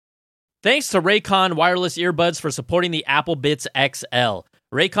Thanks to Raycon wireless earbuds for supporting the Apple Beats XL.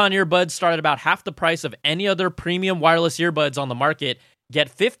 Raycon earbuds start at about half the price of any other premium wireless earbuds on the market.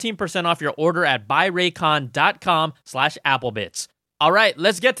 Get 15% off your order at buyraycon.com/applebits. All right,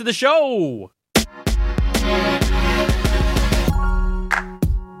 let's get to the show.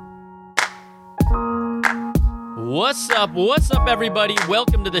 What's up, everybody?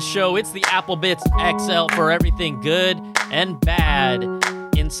 Welcome to the show. It's the Apple Beats XL for everything good and bad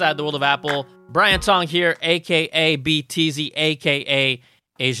inside the world of Apple. Brian Tong here, a.k.a. BTZ, a.k.a.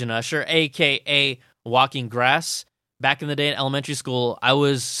 Asian Usher, a.k.a. Walking Grass. Back in the day in elementary school, I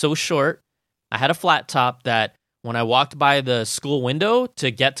was so short, I had a flat top that when I walked by the school window to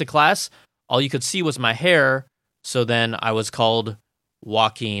get to class, all you could see was my hair, so then I was called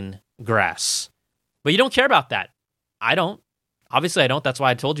Walking Grass. But you don't care about that. I don't. Obviously, I don't. That's why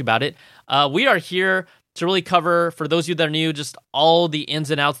I told you about it. We are here to really cover, for those of you that are new, just all the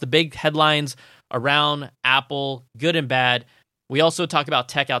ins and outs, the big headlines around Apple, good and bad. We also talk about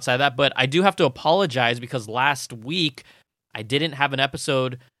tech outside of that, but I do have to apologize because last week I didn't have an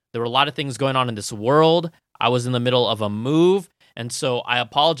episode. There were a lot of things going on in this world. I was in the middle of a move, and so I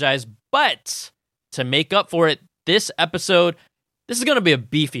apologize. But to make up for it, this episode, this is going to be a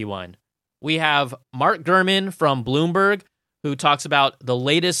beefy one. We have Mark Gurman from Bloomberg, who talks about the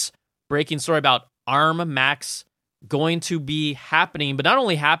latest breaking story about ARM Macs going to be happening, but not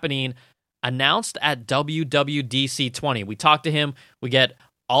only happening, announced at WWDC 20. We talked to him. We get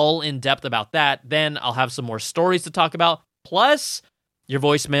all in depth about that. Then I'll have some more stories to talk about, plus your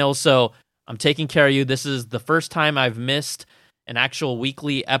voicemails. So I'm taking care of you. This is the first time I've missed an actual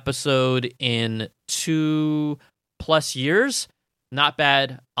weekly episode in 2+ years. Not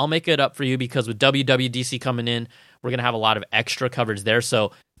bad. I'll make it up for you because with WWDC coming in, we're going to have a lot of extra coverage there.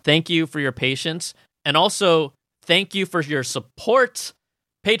 So thank you for your patience. And also, thank you for your support.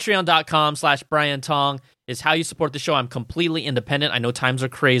 Patreon.com/Brian Tong is how you support the show. I'm completely independent. I know times are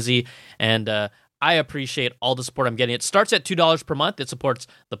crazy, and I appreciate all the support I'm getting. It starts at $2 per month. It supports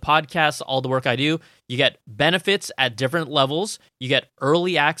the podcast, all the work I do. You get benefits at different levels. You get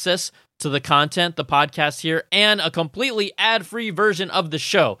early access to the content, the podcast here, and a completely ad-free version of the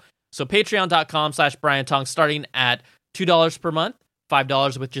show. So patreon.com/Brian Tong, starting at $2 per month,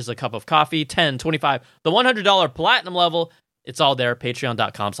 $5, which is a cup of coffee, $10, $25, the $100 platinum level. It's all there,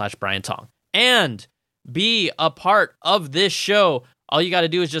 patreon.com/Brian Tong. And be a part of this show. All you got to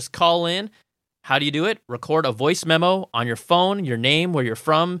do is just call in. How do you do it? Record a voice memo on your phone, your name, where you're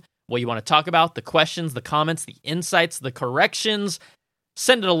from, what you want to talk about, the questions, the comments, the insights, the corrections.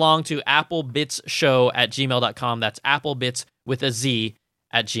 Send it along to applebitsshow@gmail.com. That's applebits with a Z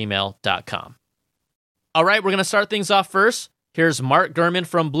 @gmail.com. All right, we're going to start things off first. Here's Mark Gurman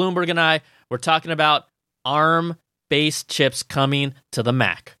from Bloomberg and I. We're talking about ARM-based chips coming to the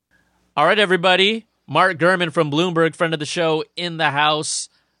Mac. All right, everybody. Mark Gurman from Bloomberg, friend of the show, in the house.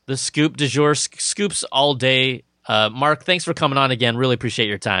 The scoop du jour, scoops all day. Mark, thanks for coming on again. Really appreciate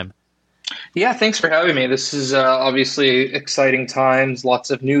your time. Yeah, thanks for having me. This is obviously exciting times, lots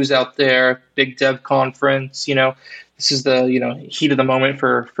of news out there, big dev conference. This is the, heat of the moment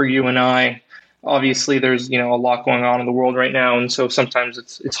for you and I. Obviously, there's, a lot going on in the world right now. And so sometimes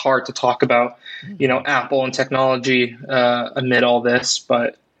it's hard to talk about, Apple and technology amid all this.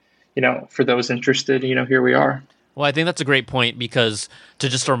 But, for those interested, here we are. Well, I think that's a great point because to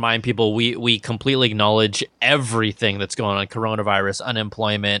just remind people, we completely acknowledge everything that's going on, coronavirus,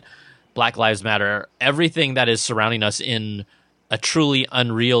 unemployment, Black Lives Matter, everything that is surrounding us in a truly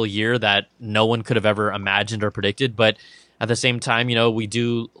unreal year that no one could have ever imagined or predicted. But at the same time, we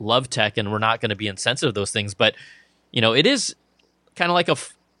do love tech and we're not going to be insensitive to those things. But, it is kind of like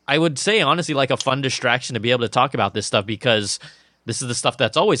I would say, honestly, like a fun distraction to be able to talk about this stuff because this is the stuff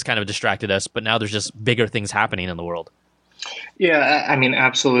that's always kind of distracted us. But now there's just bigger things happening in the world. Yeah, I mean,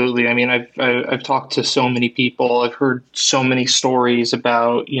 absolutely. I mean, I've talked to so many people. I've heard so many stories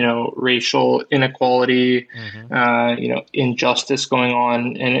about, racial inequality, injustice going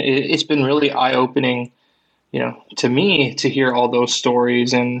on. And it's been really eye-opening, to me to hear all those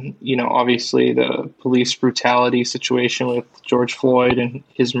stories. And, obviously the police brutality situation with George Floyd and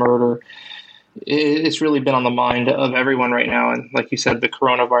his murder. It's really been on the mind of everyone right now. And like you said, the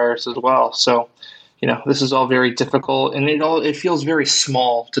coronavirus as well. So, this is all very difficult, and it feels very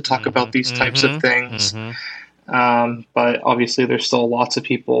small to talk about these types of things. But obviously, there's still lots of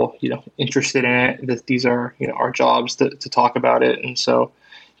people, interested in it. That these are, our jobs to talk about it, and so,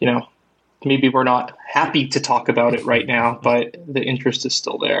 maybe we're not happy to talk about it right now, but the interest is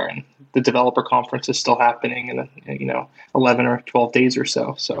still there, and the developer conference is still happening in 11 or 12 days or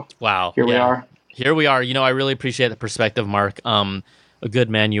so. So wow, here we are. Here we are. I really appreciate the perspective, Mark. a good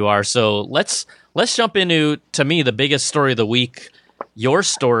man you are. So let's jump into, to me, the biggest story of the week, your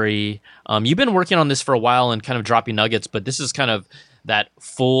story. You've been working on this for a while and kind of dropping nuggets, but this is kind of that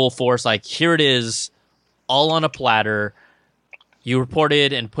full force, like, here it is, all on a platter. You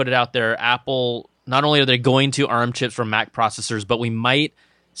reported and put it out there. Apple, not only are they going to ARM chips from Mac processors, but we might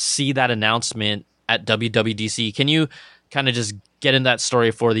see that announcement at WWDC. Can you kind of just get in that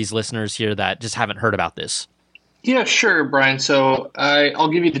story for these listeners here that just haven't heard about this? Yeah, sure, Brian. So I'll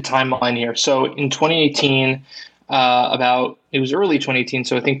give you the timeline here. So in 2018, it was early 2018,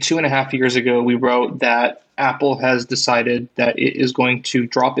 so I think 2.5 years ago, we wrote that Apple has decided that it is going to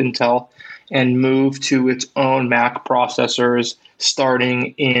drop Intel and move to its own Mac processors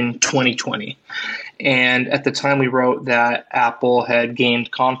starting in 2020. And at the time, we wrote that Apple had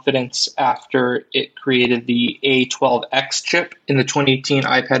gained confidence after it created the A12X chip in the 2018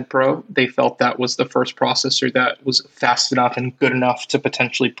 iPad Pro. They felt that was the first processor that was fast enough and good enough to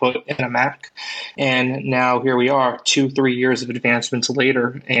potentially put in a Mac. And now here we are, 2-3 years of advancements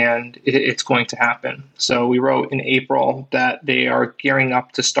later, and it's going to happen. So we wrote in April that they are gearing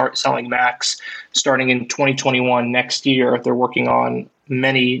up to start selling Macs starting in 2021, next year. They're working on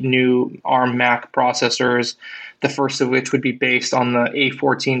many new ARM Mac processors, the first of which would be based on the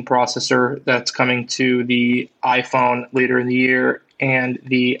A14 processor that's coming to the iPhone later in the year and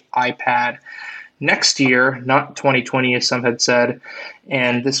the iPad next year, not 2020 as some had said.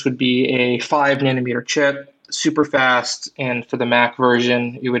 And this would be a 5-nanometer chip, super fast, and for the Mac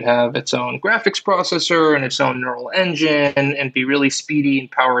version, it would have its own graphics processor and its own neural engine and be really speedy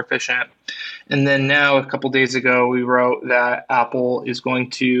and power efficient. And then now, a couple days ago, we wrote that Apple is going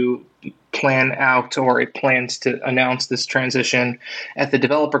to plan out, or it plans to announce this transition at the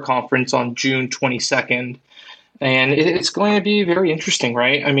developer conference on June 22nd. And it's going to be very interesting,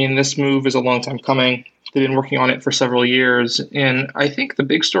 right? I mean, this move is a long time coming. They've been working on it for several years. And I think the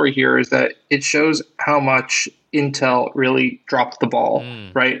big story here is that it shows how much Intel really dropped the ball,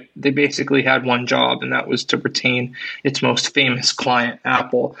 right? They basically had one job, and that was to retain its most famous client,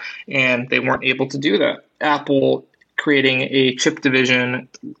 Apple. And they weren't able to do that. Apple, creating a chip division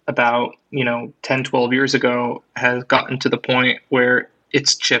about 10, 12 years ago, has gotten to the point where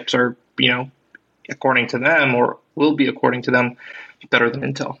its chips are, according to them, or will be according to them, better than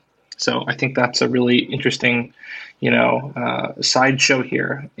Intel. So I think that's a really interesting, sideshow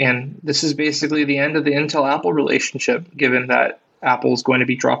here. And this is basically the end of the Intel-Apple relationship, given that Apple is going to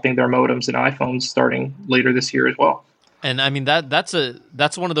be dropping their modems in iPhones starting later this year as well. And I mean, that's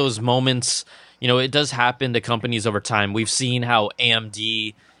one of those moments, it does happen to companies over time. We've seen how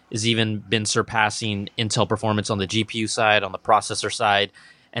AMD has even been surpassing Intel performance on the GPU side, on the processor side.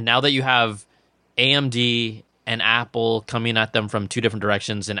 And now that you have AMD and Apple coming at them from two different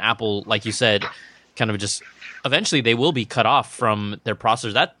directions, and Apple, like you said, kind of just eventually they will be cut off from their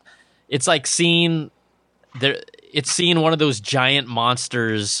processors. That it's like seeing one of those giant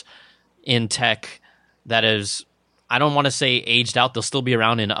monsters in tech that is, I don't want to say aged out. They'll still be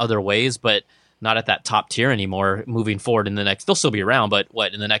around in other ways, but not at that top tier anymore. Moving forward they'll still be around, but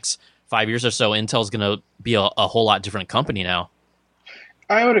in the next 5 years or so, Intel's going to be a whole lot different company now.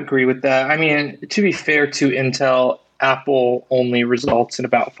 I would agree with that. I mean, to be fair to Intel, Apple only results in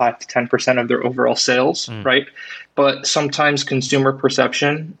about 5 to 10% of their overall sales, right? But sometimes consumer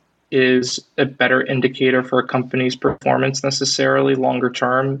perception is a better indicator for a company's performance necessarily longer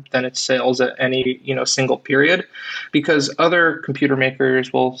term than its sales at any single period, because other computer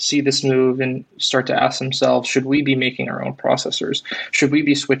makers will see this move and start to ask themselves, should we be making our own processors? Should we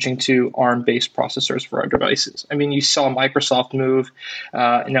be switching to ARM-based processors for our devices? I mean, you saw Microsoft move.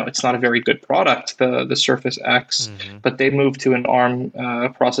 It's not a very good product, the Surface X, but they moved to an ARM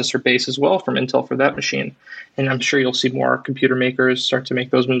processor base as well from Intel for that machine. And I'm sure you'll see more computer makers start to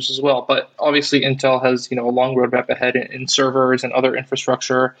make those moves as well. But obviously, Intel has a long roadmap ahead in servers and other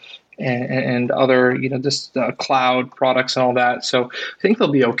infrastructure and other cloud products and all that. So I think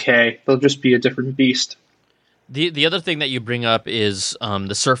they'll be okay. They'll just be a different beast. The other thing that you bring up is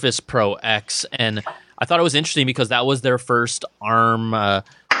the Surface Pro X, and I thought it was interesting because that was their first ARM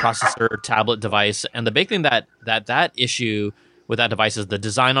processor tablet device. And the big thing that issue with that device is the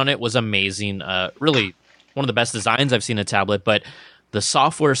design on it was amazing. Really, one of the best designs I've seen in a tablet, but the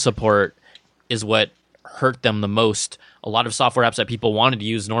software support is what hurt them the most. A lot of software apps that people wanted to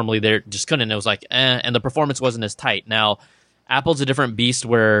use normally they just couldn't. It was like, and the performance wasn't as tight. Now, Apple's a different beast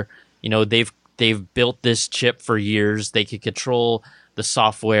where they've built this chip for years. They could control the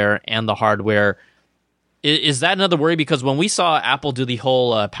software and the hardware. Is that another worry? Because when we saw Apple do the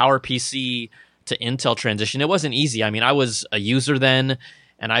whole PowerPC to Intel transition, it wasn't easy. I mean, I was a user then,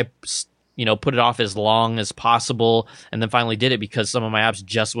 and I put it off as long as possible, and then finally did it because some of my apps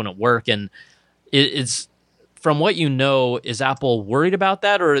just wouldn't work. And it's, from what you know, is Apple worried about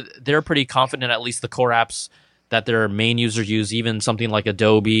that, or they're pretty confident, at least the core apps that their main users use, even something like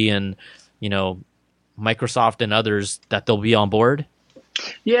Adobe and, Microsoft and others, that they'll be on board?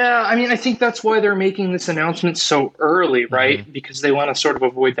 Yeah, I mean, I think that's why they're making this announcement so early, right? Mm-hmm. Because they want to sort of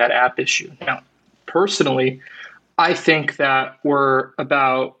avoid that app issue. Now, personally, I think that we're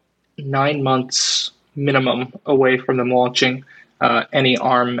about 9 months minimum away from them launching any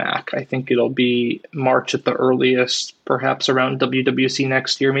ARM Mac. I think it'll be March at the earliest, perhaps around WWDC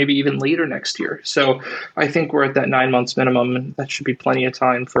next year, maybe even later next year. So I think we're at that 9 months minimum, and that should be plenty of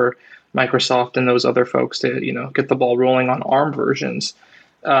time for Microsoft and those other folks to, get the ball rolling on ARM versions.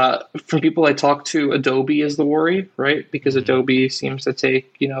 From people I talk to, Adobe is the worry, right? Because Adobe seems to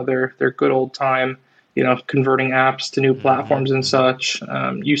take, their good old time, converting apps to new platforms and such.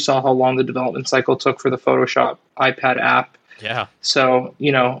 You saw how long the development cycle took for the Photoshop iPad app. Yeah. So,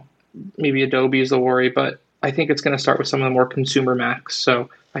 maybe Adobe is the worry, but I think it's going to start with some of the more consumer Macs. So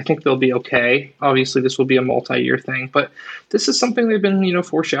I think they'll be okay. Obviously, this will be a multi-year thing, but this is something they've been,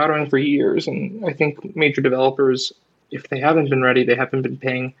 foreshadowing for years. And I think major developers, if they haven't been ready, they haven't been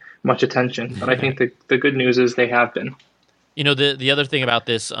paying much attention. But I think the good news is they have been. The other thing about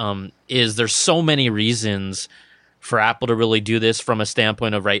this is there's so many reasons for Apple to really do this from a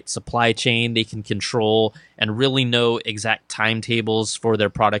standpoint of, right, supply chain. They can control and really know exact timetables for their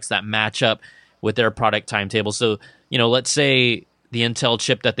products that match up with their product timetable. So, let's say the Intel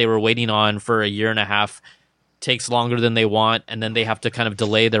chip that they were waiting on for a year and a half takes longer than they want, and then they have to kind of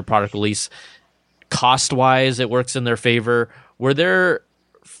delay their product release. Cost-wise, it works in their favor. Were there,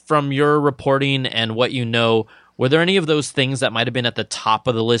 from your reporting and what were there any of those things that might have been at the top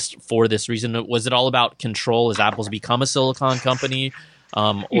of the list for this reason? Was it all about control as Apple's become a silicon company?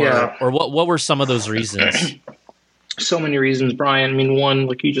 Or what were some of those reasons? So many reasons, Brian. I mean, one,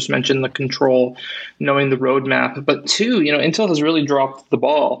 like you just mentioned, the control, knowing the roadmap. But two, Intel has really dropped the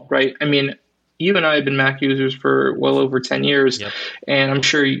ball, right? I mean, you and I have been Mac users for well over 10 years. Yep. And I'm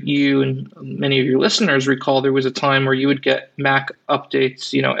sure you and many of your listeners recall there was a time where you would get Mac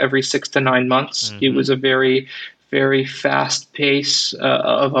updates, every 6 to 9 months. Mm-hmm. It was a very, very fast pace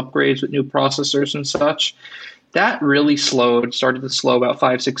of upgrades with new processors and such. That really started to slow about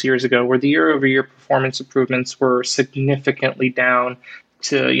 5-6 years ago, where the year-over-year performance improvements were significantly down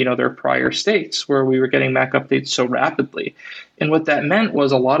to, their prior states, where we were getting Mac updates so rapidly. And what that meant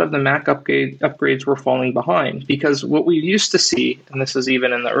was a lot of the Mac upgrades were falling behind, because what we used to see, and this is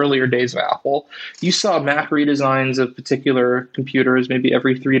even in the earlier days of Apple, you saw Mac redesigns of particular computers maybe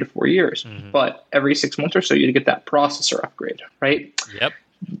every 3 to 4 years. Mm-hmm. But every 6 months or so, you'd get that processor upgrade, right? Yep.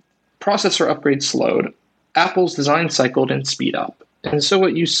 Processor upgrade slowed. Apple's design cycle didn't speed up. And so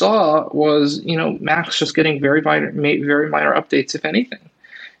what you saw was, Macs just getting very minor updates, if anything.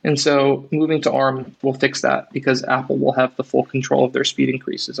 And so moving to ARM will fix that, because Apple will have the full control of their speed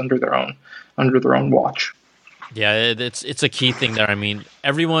increases under their own watch. Yeah, it's a key thing there. I mean,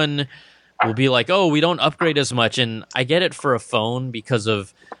 everyone will be like, "Oh, we don't upgrade as much," and I get it for a phone because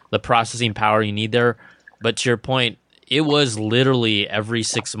of the processing power you need there. But to your point, it was literally every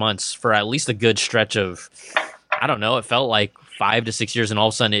 6 months for at least a good stretch of, I don't know, it felt like 5 to 6 years, and all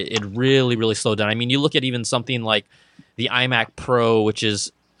of a sudden it really, really slowed down. I mean, you look at even something like the iMac Pro, which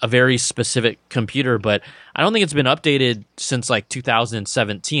is a very specific computer, but I don't think it's been updated since like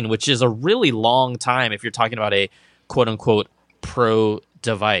 2017, which is a really long time if you're talking about a quote-unquote pro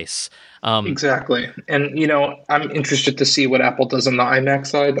device. Exactly. And, I'm interested to see what Apple does on the iMac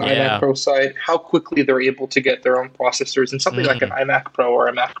side, the iMac Pro side, how quickly they're able to get their own processors and something like an iMac Pro or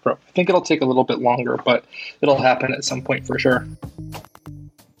a Mac Pro. I think it'll take a little bit longer, but it'll happen at some point for sure.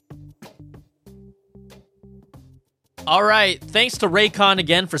 All right. Thanks to Raycon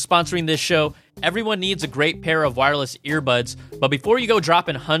again for sponsoring this show. Everyone needs a great pair of wireless earbuds, but before you go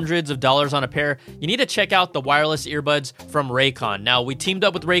dropping hundreds of dollars on a pair, you need to check out the wireless earbuds from Raycon. Now, we teamed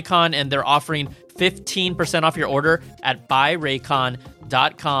up with Raycon, and they're offering 15% off your order at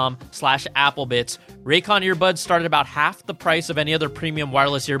buyraycon.com/applebits. Raycon earbuds start at about half the price of any other premium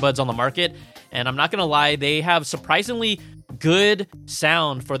wireless earbuds on the market, and I'm not going to lie, they have surprisingly good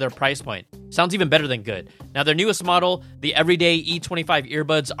sound for their price point. Sounds even better than good. Now, their newest model, the Everyday E25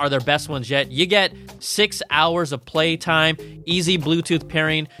 earbuds, are their best ones yet. You get 6 hours of playtime, easy Bluetooth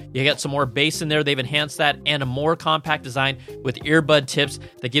pairing. You get some more bass in there. They've enhanced that, and a more compact design with earbud tips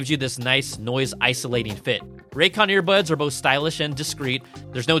that gives you this nice noise-isolating fit. Raycon earbuds are both stylish and discreet.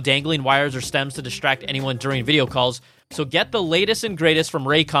 There's no dangling wires or stems to distract anyone during video calls. So get the latest and greatest from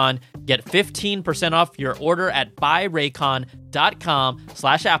Raycon. Get 15% off your order at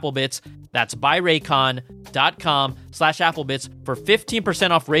buyraycon.com/applebits. That's buyraycon.com/applebits for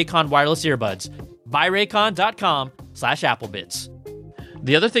 15% off Raycon wireless earbuds. buyraycon.com/applebits.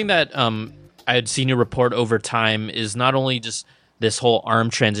 The other thing that I had seen you report over time is not only just this whole ARM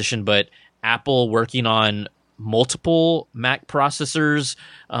transition, but Apple working on multiple Mac processors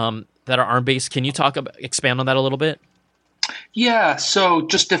that are ARM-based. Can you expand on that a little bit? Yeah, so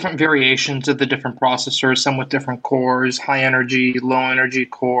just different variations of the different processors, some with different cores, high energy, low energy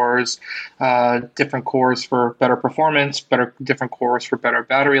cores, different cores for better performance, different cores for better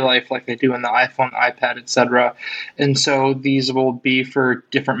battery life, like they do in the iPhone, iPad, etc. And so these will be for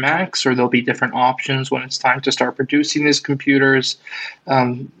different Macs, or there'll be different options when it's time to start producing these computers.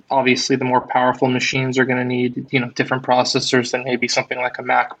 Obviously, the more powerful machines are going to need, different processors than maybe something like a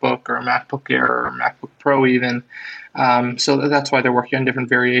MacBook or a MacBook Air or a MacBook Pro even. So that's why they're working on different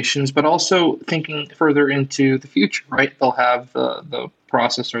variations, but also thinking further into the future, right? They'll have the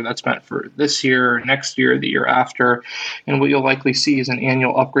processor that's meant for this year, next year, the year after. And what you'll likely see is an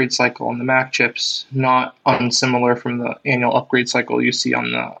annual upgrade cycle on the Mac chips, not unsimilar from the annual upgrade cycle you see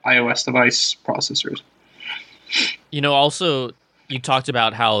on the iOS device processors. Also, you talked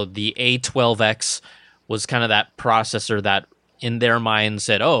about how the A12X was kind of that processor that in their mind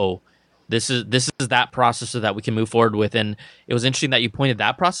said, oh, this is that processor that we can move forward with. And it was interesting that you pointed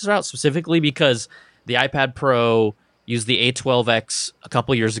that processor out specifically because the iPad Pro used the A12X a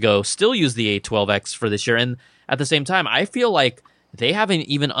couple years ago, still use the A12X for this year. And at the same time, I feel like they haven't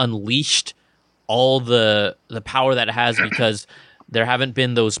even unleashed all the power that it has because there haven't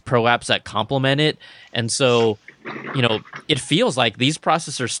been those Pro apps that complement it. And so, it feels like these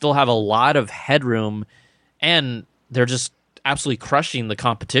processors still have a lot of headroom and they're just absolutely crushing the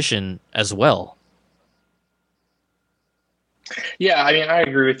competition as well. Yeah, I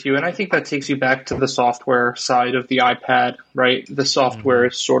agree with you. And I think that takes you back to the software side of the iPad, right? The software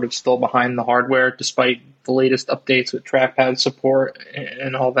is sort of still behind the hardware, despite the latest updates with trackpad support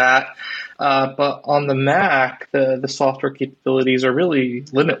and all that. But on the Mac, the software capabilities are really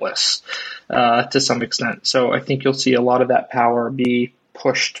limitless to some extent. So I think you'll see a lot of that power be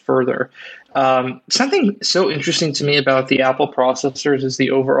pushed further. Something so interesting to me about the Apple processors is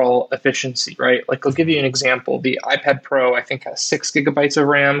the overall efficiency, right? Like, I'll give you an example. The iPad Pro, I think, has 6 gigabytes of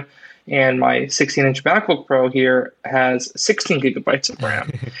RAM, and my 16-inch MacBook Pro here has 16 gigabytes of RAM.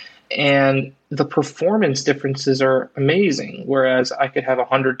 And the performance differences are amazing, whereas I could have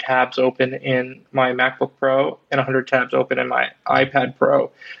 100 tabs open in my MacBook Pro and 100 tabs open in my iPad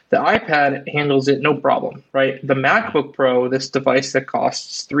Pro. The iPad handles it no problem, right? The MacBook Pro, this device that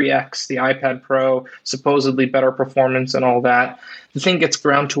costs 3x the iPad Pro, supposedly better performance and all that, the thing gets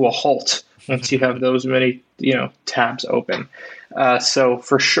ground to a halt once you have those many, tabs open. So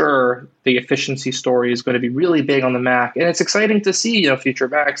for sure, the efficiency story is going to be really big on the Mac, and it's exciting to see, future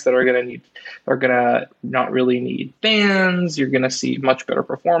Macs that are going to not really need fans. You're going to see much better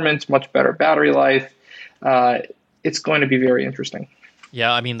performance, much better battery life. It's going to be very interesting.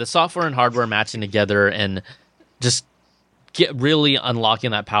 Yeah, the software and hardware matching together and just really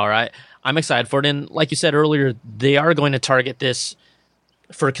unlocking that power. I'm excited for it, and like you said earlier, they are going to target this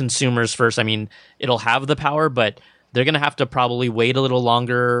for consumers first. It'll have the power, but they're going to have to probably wait a little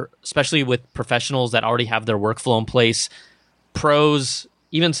longer, especially with professionals that already have their workflow in place. Pros,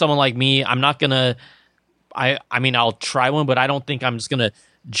 even someone like me, I'm not going to, I'll try one, but I don't think I'm just going to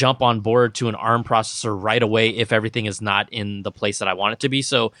jump on board to an ARM processor right away if everything is not in the place that I want it to be.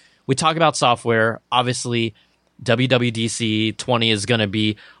 So we talk about software. Obviously, WWDC 20 is going to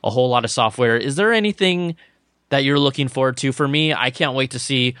be a whole lot of software. Is there anything that you're looking forward to? For me, I can't wait to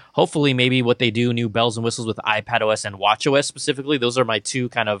see, hopefully, maybe what they do, new bells and whistles with iPadOS and watchOS specifically. Those are my two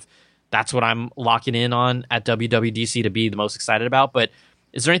that's what I'm locking in on at WWDC to be the most excited about. But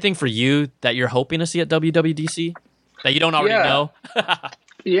is there anything for you that you're hoping to see at WWDC that you don't already know?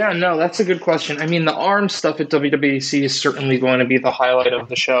 Yeah, no, that's a good question. The ARM stuff at WWDC is certainly going to be the highlight of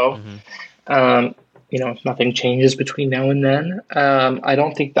the show. If nothing changes between now and then. I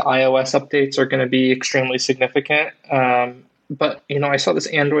don't think the iOS updates are going to be extremely significant. But, I saw this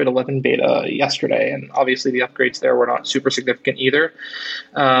Android 11 beta yesterday, and obviously the upgrades there were not super significant either.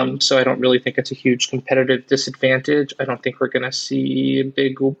 So I don't really think it's a huge competitive disadvantage. I don't think we're going to see a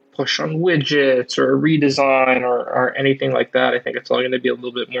big push on widgets or a redesign or anything like that. I think it's all going to be a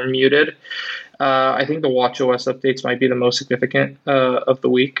little bit more muted. I think the watchOS updates might be the most significant of the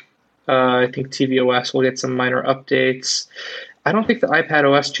week. I think tvOS will get some minor updates. I don't think the iPad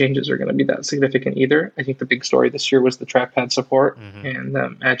OS changes are going to be that significant either. I think the big story this year was the trackpad support and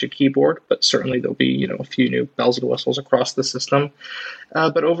the Magic Keyboard, but certainly there'll be, a few new bells and whistles across the system.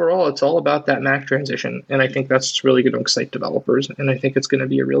 But overall, it's all about that Mac transition, and I think that's really going to excite developers, and I think it's going to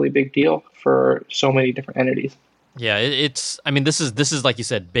be a really big deal for so many different entities. Yeah, it's. I mean, this is like you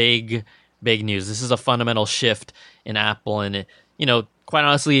said, big news. This is a fundamental shift in Apple, and quite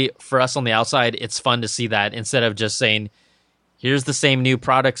honestly, for us on the outside, it's fun to see that instead of just saying, here's the same new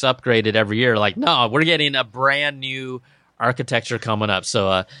products upgraded every year. Like, no, we're getting a brand new architecture coming up.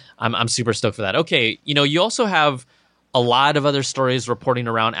 So I'm super stoked for that. Okay, you also have a lot of other stories reporting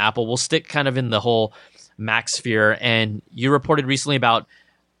around Apple. We'll stick kind of in the whole Mac sphere. And you reported recently about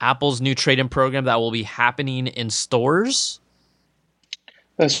Apple's new trade-in program that will be happening in stores.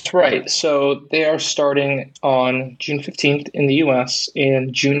 That's right. So they are starting on June 15th in the US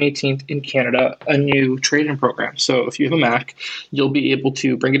and June 18th in Canada, a new trade-in program. So if you have a Mac, you'll be able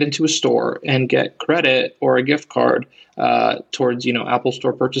to bring it into a store and get credit or a gift card towards, Apple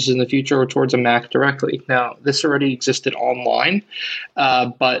Store purchases in the future or towards a Mac directly. Now, this already existed online,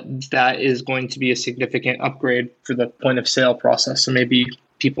 but that is going to be a significant upgrade for the point of sale process. So maybe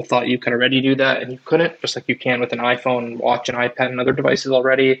people thought you could already do that and you couldn't, just like you can with an iPhone, watch, an iPad, and other devices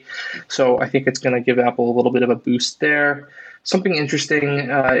already. So I think it's going to give Apple a little bit of a boost there. Something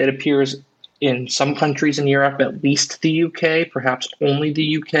interesting, it appears in some countries in Europe, at least the UK, perhaps only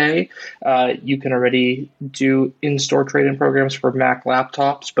the UK, you can already do in-store trade-in programs for Mac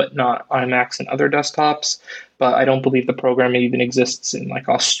laptops, but not iMacs and other desktops. But I don't believe the program even exists in like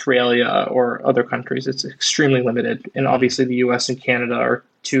Australia or other countries. It's extremely limited. And obviously the US and Canada are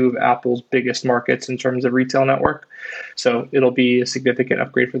two of Apple's biggest markets in terms of retail network. So it'll be a significant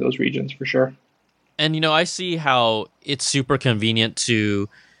upgrade for those regions for sure. And, I see how it's super convenient to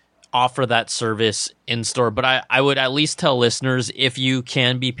offer that service in store, but I would at least tell listeners, if you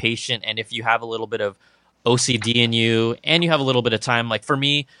can be patient and if you have a little bit of OCD in you and you have a little bit of time, like for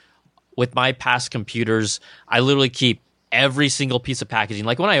me, with my past computers, I literally keep every single piece of packaging.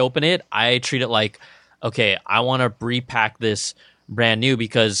 Like when I open it, I treat it like, okay, I want to repack this brand new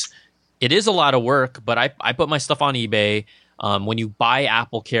because it is a lot of work, but I put my stuff on eBay. When you buy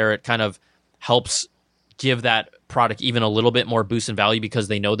AppleCare, it kind of helps give that product even a little bit more boost in value because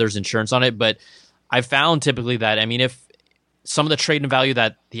they know there's insurance on it. But I've found typically that, if some of the trade in value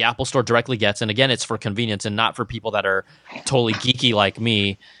that the Apple Store directly gets, and again, it's for convenience and not for people that are totally geeky like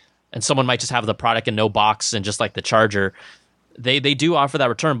me, and someone might just have the product and no box and just like the charger, they do offer that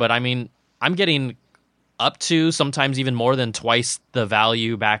return. But I'm getting up to sometimes even more than twice the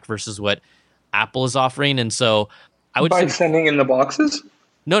value back versus what Apple is offering. And so I would by sending in the boxes?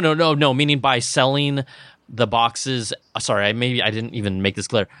 No, meaning by selling the boxes. Sorry, I didn't even make this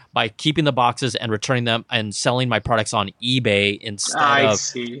clear. By keeping the boxes and returning them and selling my products on eBay instead of.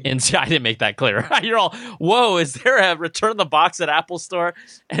 See. I didn't make that clear. You're all, whoa! Is there a return the box at Apple Store?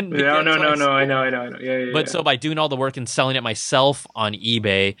 And no. I know. Yeah. But so by doing all the work and selling it myself on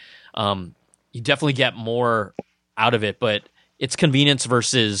eBay, you definitely get more out of it. But it's convenience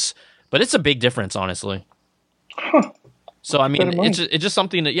versus. But it's a big difference, honestly. Huh. So it's just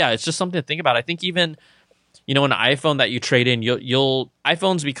something that it's just something to think about. I think even an iPhone that you trade in, you'll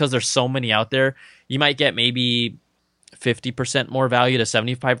iPhones, because there's so many out there, you might get maybe 50% more value to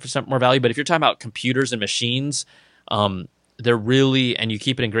 75% more value. But if you're talking about computers and machines, they're really, and you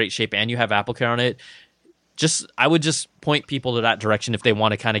keep it in great shape and you have AppleCare on it, I would just point people to that direction if they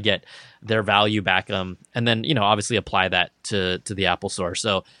want to kind of get their value back. And then, obviously apply that to the Apple Store.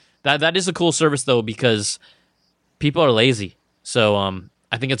 So that is a cool service though, because people are lazy. So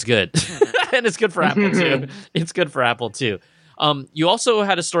I think it's good. And it's good for Apple too. It's good for Apple too. You also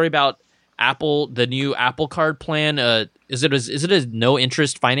had a story about Apple, the new Apple Card plan. Is it a no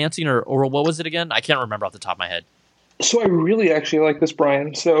interest financing or what was it again? I can't remember off the top of my head. So I really actually like this,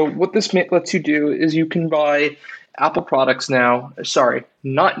 Brian. So what this lets you do is you can buy Apple products now. Sorry,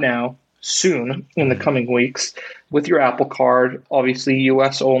 not now. Soon in the coming weeks with your Apple Card, obviously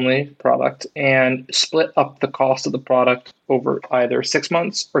US only product, and split up the cost of the product over either 6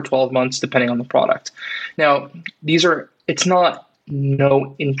 months or 12 months, depending on the product. Now, it's not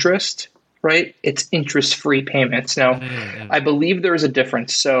no interest, right? It's interest-free payments. Now, I believe there is a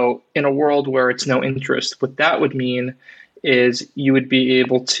difference. So in a world where it's no interest, what that would mean is you would be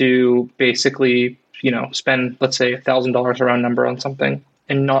able to basically, spend, let's say, $1,000 round number on something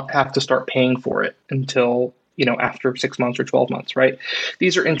and not have to start paying for it until, after 6 months or 12 months, right?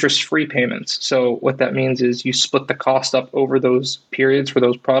 These are interest-free payments. So what that means is you split the cost up over those periods for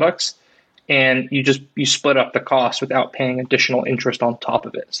those products, and you split up the cost without paying additional interest on top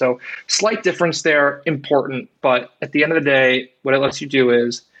of it. So slight difference there, important, but at the end of the day, what it lets you do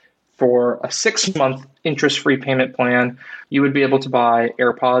is for a 6-month interest-free payment plan, you would be able to buy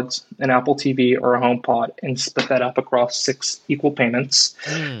AirPods, an Apple TV, or a HomePod and split that up across 6 equal payments.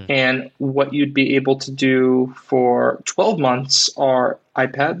 And what you'd be able to do for 12 months are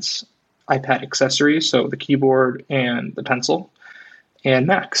iPads, iPad accessories, so the keyboard and the pencil, and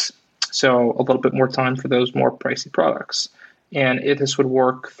Macs. So a little bit more time for those more pricey products. And this would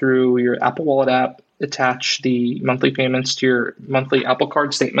work through your Apple Wallet app, attach the monthly payments to your monthly Apple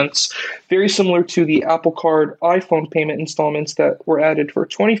Card statements, very similar to the Apple Card iPhone payment installments that were added for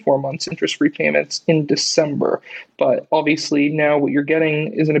 24 months interest-free payments in December. But obviously now what you're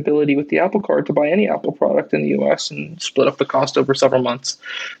getting is an ability with the Apple Card to buy any Apple product in the US and split up the cost over several months.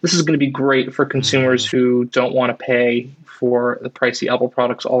 This is going to be great for consumers who don't want to pay for the pricey Apple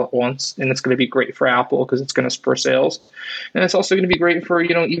products all at once. And it's going to be great for Apple because it's going to spur sales. And it's also going to be great for,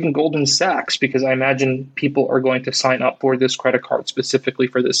 even Goldman Sachs, because I imagine people are going to sign up for this credit card specifically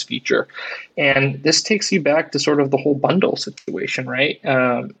for this feature. And this takes you back to sort of the whole bundle situation, right?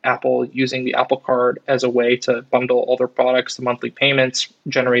 Apple using the Apple Card as a way to bundle all their products, the monthly payments,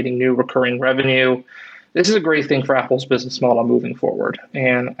 generating new recurring revenue. This is a great thing for Apple's business model moving forward,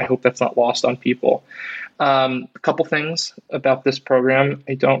 and I hope that's not lost on people. A couple things about this program.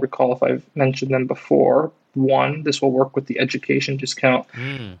 I don't recall if I've mentioned them before. One, this will work with the education discount.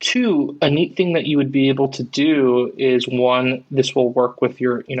 Two, a neat thing that you would be able to do is, one, this will work with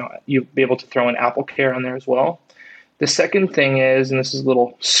your, you'll be able to throw in Apple Care on there as well. The second thing is, and this is a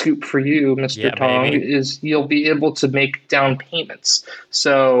little scoop for you, Mr. Tong, is you'll be able to make down payments.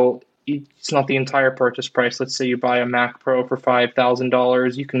 So it's not the entire purchase price. Let's say you buy a Mac Pro for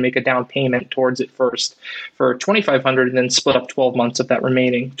 $5,000. You can make a down payment towards it first for $2,500 and then split up 12 months of that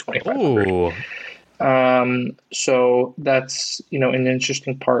remaining $2,500. So that's, an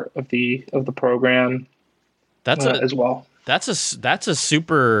interesting part of the program. That's as well. That's a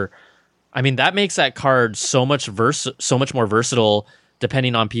super, that makes that card so much more versatile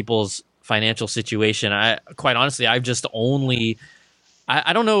depending on people's financial situation. Quite honestly, I've just only,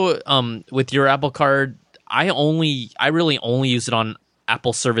 I don't know, with your Apple Card, I really only use it on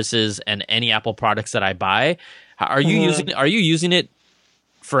Apple services and any Apple products that I buy. Are you using it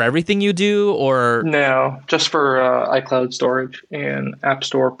for everything you do, or no? Just for iCloud storage and App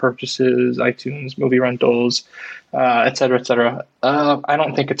Store purchases, iTunes, movie rentals, et cetera, et cetera. I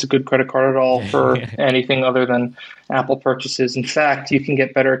don't think it's a good credit card at all for anything other than Apple purchases. In fact, you can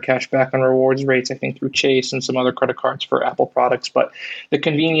get better cash back on rewards rates, I think, through Chase and some other credit cards for Apple products. But the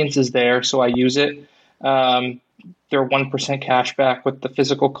convenience is there, so I use it. Their 1% cash back with the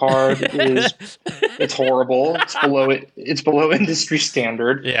physical card it's horrible. It's below industry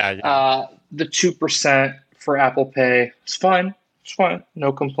standard. Yeah. The 2% for Apple Pay is fine. It's fine.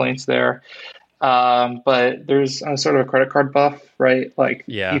 No complaints there. But there's sort of a credit card buff, right?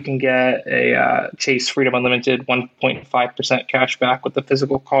 You can get a Chase Freedom Unlimited 1.5% cash back with the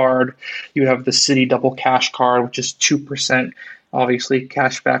physical card. You have the Citi Double Cash card, which is 2%. Obviously,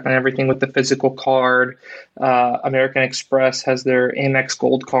 cash back on everything with the physical card. American Express has their Amex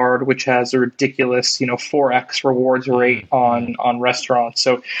Gold card, which has a ridiculous, 4x rewards rate on restaurants.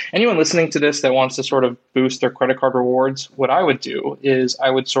 So anyone listening to this that wants to sort of boost their credit card rewards, what I would do is I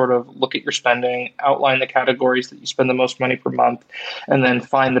would sort of look at your spending, outline the categories that you spend the most money per month, and then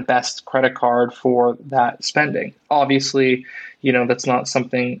find the best credit card for that spending. Obviously, that's not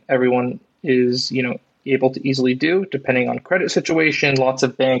something everyone is, able to easily do, depending on credit situation. Lots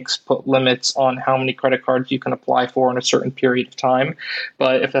of banks put limits on how many credit cards you can apply for in a certain period of time.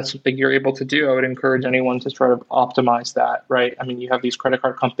 But if that's something you're able to do, I would encourage anyone to try to optimize that, right? You have these credit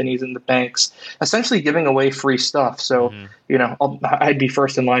card companies and the banks essentially giving away free stuff. So, I'd be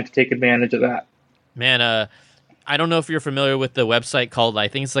first in line to take advantage of that. Man, I don't know if you're familiar with the website called, I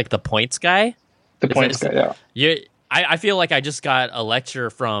think it's like the Points Guy. The Points Guy, yeah. I feel like I just got a lecture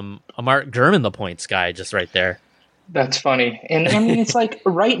from Mark Gurman, the Points Guy, just right there. That's funny. And it's like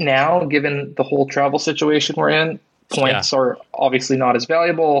right now, given the whole travel situation we're in, points are obviously not as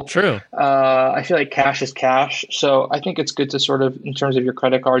valuable. True. I feel like cash is cash. So I think it's good to sort of, in terms of your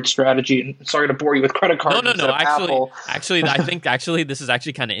credit card strategy, and sorry to bore you with credit cards. No. Actually, I think this is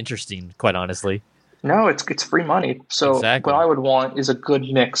actually kind of interesting, quite honestly. No, it's free money. So What I would want is a good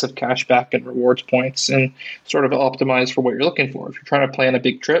mix of cash back and rewards points and sort of optimize for what you're looking for. If you're trying to plan a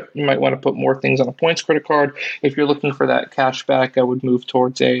big trip, you might want to put more things on a points credit card. If you're looking for that cash back, I would move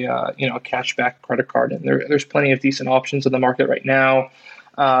towards a cash back credit card. And there's plenty of decent options in the market right now.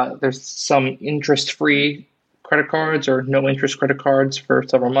 There's some interest-free credit cards or no interest credit cards for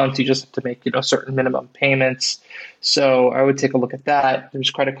several months. You just have to make, certain minimum payments. So I would take a look at that.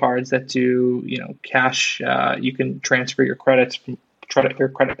 There's credit cards that do, cash. You can transfer your credits from your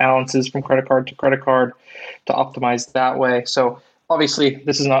credit balances from credit card to optimize that way. So obviously,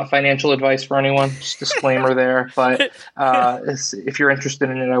 this is not financial advice for anyone. Just disclaimer there. But if you're interested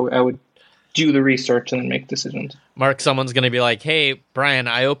in it, I would do the research and then make decisions. Mark, someone's going to be like, "Hey, Brian,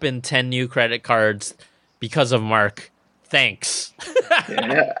 I opened 10 new credit cards because of Mark. Thanks."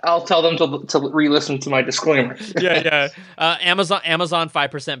 Yeah, I'll tell them to re-listen to my disclaimer. Yeah. Amazon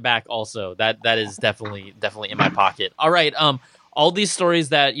 5% back also. That is definitely in my pocket. All right. All these stories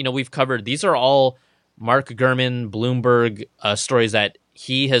that we've covered, these are all Mark Gurman, Bloomberg stories that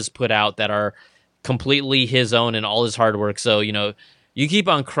he has put out that are completely his own and all his hard work. So, you keep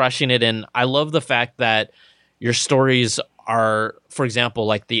on crushing it. And I love the fact that your stories are, for example,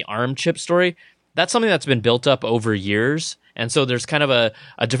 like the ARM chip story. That's something that's been built up over years. And so there's kind of a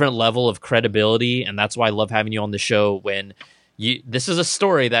different level of credibility. And that's why I love having you on the show when this is a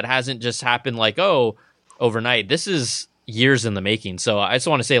story that hasn't just happened like, overnight. This is years in the making. So I just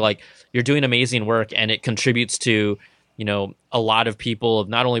want to say, like, you're doing amazing work, and it contributes to, a lot of people,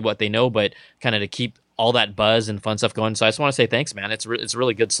 not only what they know, but kind of to keep all that buzz and fun stuff going. So I just want to say thanks, man. It's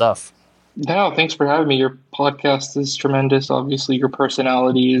really good stuff. No, thanks for having me. Your podcast is tremendous. Obviously, your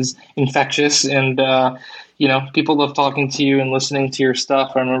personality is infectious, and people love talking to you and listening to your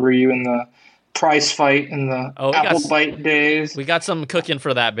stuff. I remember you in the prize fight in the Apple Bite days. We got some cooking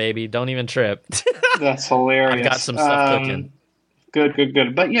for that, baby. Don't even trip. That's hilarious. I've got some stuff cooking.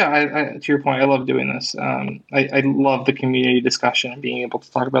 Good. But yeah, I, to your point, I love doing this. I love the community discussion and being able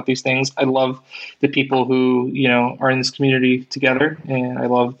to talk about these things. I love the people who, are in this community together. And I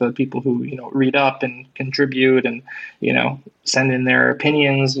love the people who, read up and contribute and, send in their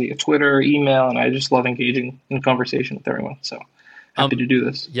opinions via Twitter, email. And I just love engaging in conversation with everyone. So happy to do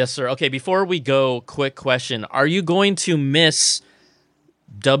this. Yes, sir. Okay, before we go, quick question. Are you going to miss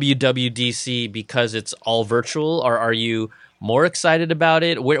WWDC because it's all virtual, or are you more excited about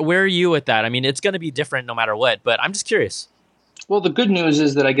it? Where are you with that? I mean, it's going to be different no matter what, but I'm just curious. Well, the good news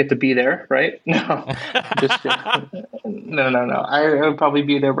is that I get to be there, right? No, just no. I'll probably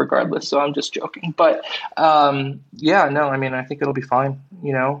be there regardless, so I'm just joking. But I think it'll be fine.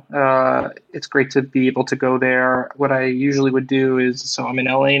 It's great to be able to go there. What I usually would do is, so I'm in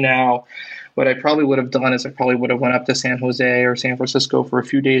LA now. What I probably would have done is I probably would have went up to San Jose or San Francisco for a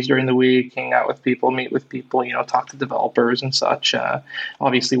few days during the week, hang out with people, meet with people, talk to developers and such.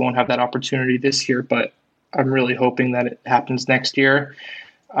 Obviously won't have that opportunity this year, but I'm really hoping that it happens next year.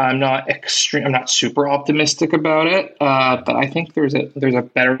 I'm not super optimistic about it, but I think there's a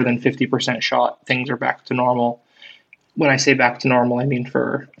better than 50% shot things are back to normal. When I say back to normal, I mean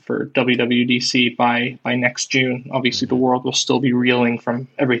for WWDC by next June. Obviously, the world will still be reeling from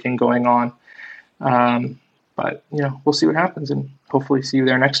everything going on. But we'll see what happens, and hopefully see you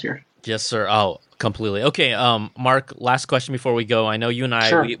there next year. Yes, sir. Oh, completely. Okay, Mark, last question before we go. I know you and I,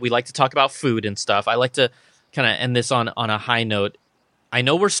 sure. we like to talk about food and stuff. I like to kind of end this on a high note. I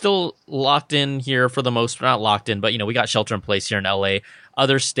know we're still locked in here for the most, not locked in, but we got shelter in place here in LA.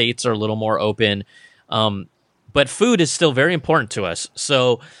 Other states are a little more open. But food is still very important to us.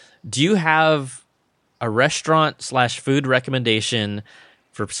 So do you have a restaurant/food recommendation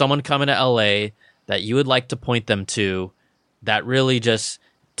for someone coming to LA that you would like to point them to that really just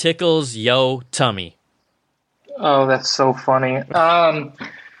tickles yo tummy? Oh, that's so funny.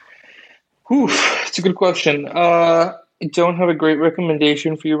 It's a good question. I don't have a great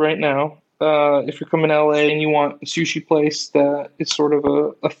recommendation for you right now. If you're coming to LA and you want a sushi place that is sort of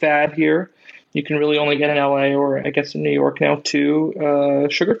a fad here, you can really only get in LA, or I guess in New York now too,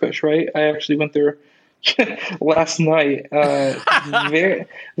 Sugarfish, right? I actually went there last night. Very,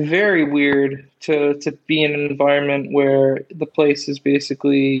 very weird to be in an environment where the place is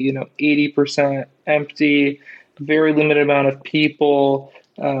basically 80% empty, very limited amount of people.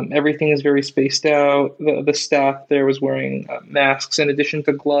 Everything is very spaced out. The staff there was wearing masks in addition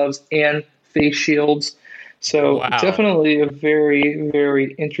to gloves and face shields. So wow. Definitely a very,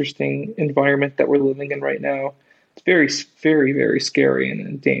 very interesting environment that we're living in right now. It's very, very, very scary and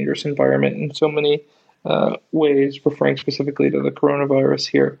a dangerous environment in so many ways, referring specifically to the coronavirus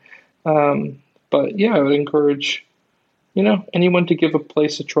here. But yeah, I would encourage, anyone to give a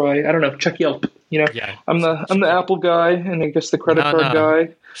place a try. I don't know, check Yelp. Yeah. I'm the Apple guy, and I guess the credit card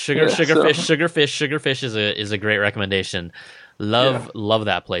guy. Sugarfish is a great recommendation. Love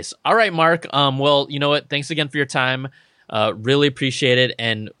that place. All right, Mark. Well, you know what? Thanks again for your time. Really appreciate it,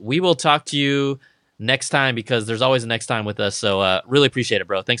 and we will talk to you next time because there's always a next time with us. So really appreciate it,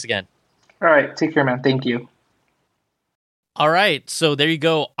 bro. Thanks again. All right, take care, man. Thank you. All right, so there you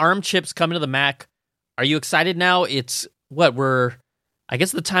go. ARM chips coming to the Mac. Are you excited now? It's I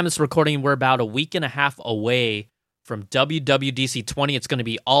guess the time it's recording, we're about a week and a half away from WWDC 20. It's going to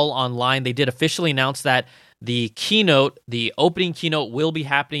be all online. They did officially announce that the opening keynote will be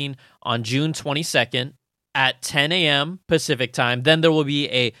happening on June 22nd at 10 a.m. Pacific time. Then there will be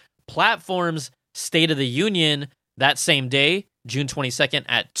a Platforms State of the Union that same day, June 22nd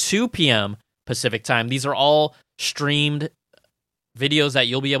at 2 p.m. Pacific time. These are all streamed videos that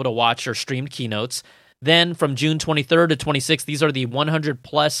you'll be able to watch, or streamed keynotes. Then from June 23rd to 26th, these are the 100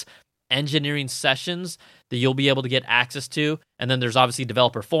 plus engineering sessions that you'll be able to get access to. And then there's obviously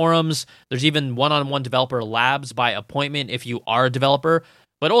developer forums. There's even one-on-one developer labs by appointment if you are a developer.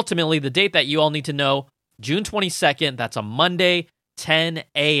 But ultimately, the date that you all need to know, June 22nd, that's a Monday, 10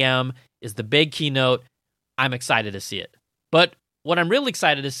 a.m. is the big keynote. I'm excited to see it. But what I'm really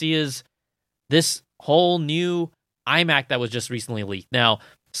excited to see is this whole new iMac that was just recently leaked. Now,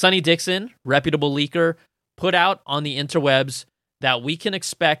 Sonny Dixon, reputable leaker, put out on the interwebs that we can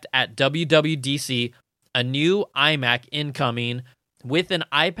expect at WWDC a new iMac incoming with an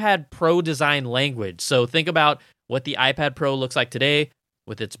iPad Pro design language. So think about what the iPad Pro looks like today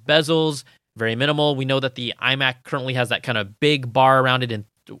with its bezels, very minimal. We know that the iMac currently has that kind of big bar around it and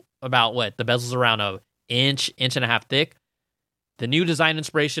about the bezel's around an inch and a half thick. The new design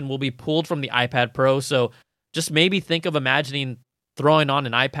inspiration will be pulled from the iPad Pro. So just maybe think of imagining throwing on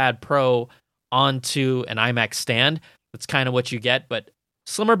an iPad Pro onto an iMac stand. That's kind of what you get, but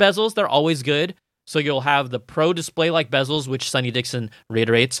slimmer bezels, they're always good. So you'll have the Pro display-like bezels, which Sonny Dixon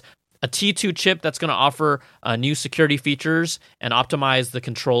reiterates, a T2 chip that's going to offer new security features and optimize the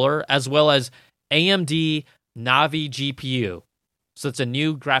controller, as well as AMD Navi GPU. So it's a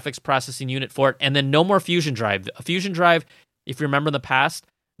new graphics processing unit for it, and then no more Fusion Drive. A Fusion Drive, if you remember in the past,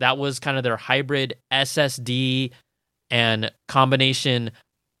 that was kind of their hybrid SSD and combination,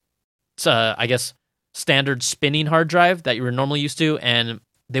 I guess, standard spinning hard drive that you were normally used to, and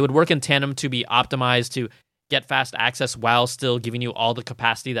they would work in tandem to be optimized to get fast access while still giving you all the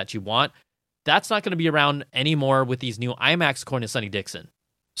capacity that you want. That's not going to be around anymore with these new iMacs, according to Sonny Dixon.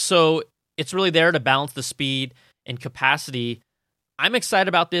 So it's really there to balance the speed and capacity. I'm excited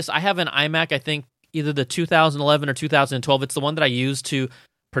about this. I have an iMac, I think either the 2011 or 2012. It's the one that I use to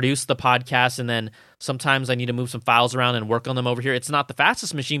produce the podcast, and then sometimes I need to move some files around and work on them over here. It's not the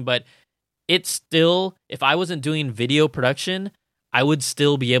fastest machine, but it's still, if I wasn't doing video production, I would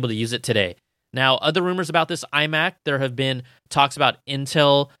still be able to use it today. Now, other rumors about this iMac, there have been talks about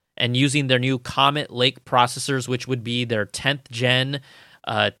Intel and using their new Comet Lake processors, which would be their 10th gen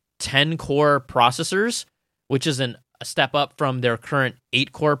 10-core processors, which is a step up from their current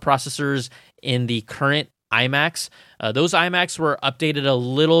 8-core processors in the current iMacs. Those iMacs were updated a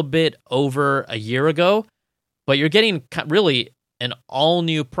little bit over a year ago, but you're getting really an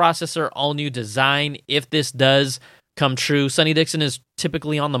all-new processor, all-new design. If this does come true, Sonny Dixon is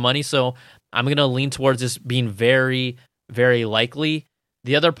typically on the money, so I'm going to lean towards this being very, very likely.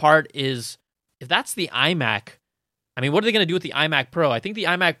 The other part is, if that's the iMac, I mean, what are they going to do with the iMac Pro? I think the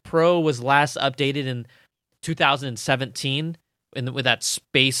iMac Pro was last updated in 2017 with that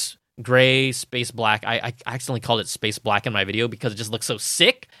space gray, space black. I accidentally called it space black in my video because it just looks so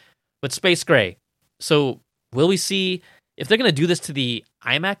sick, but space gray. So will we see, if they're going to do this to the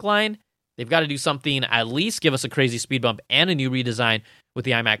iMac line, they've got to do something, at least give us a crazy speed bump and a new redesign with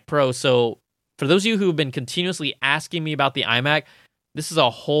the iMac Pro. So for those of you who have been continuously asking me about the iMac, this is a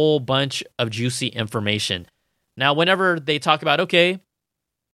whole bunch of juicy information. Now, whenever they talk about, okay,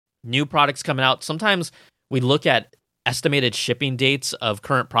 new products coming out, sometimes we look at estimated shipping dates of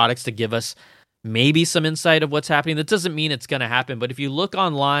current products to give us maybe some insight of what's happening. That doesn't mean it's going to happen, but if you look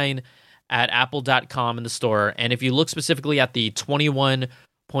online at apple.com in the store, and if you look specifically at the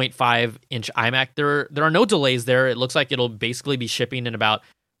 21.5-inch iMac, there are no delays there. It looks like it'll basically be shipping in about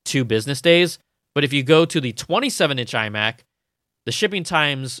 2 business days. But if you go to the 27-inch iMac, the shipping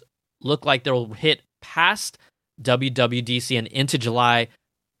times look like they'll hit past WWDC and into July.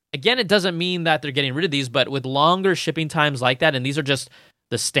 Again, it doesn't mean that they're getting rid of these, but with longer shipping times like that, and these are just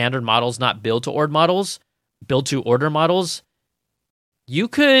the standard models, not build-to-order models, you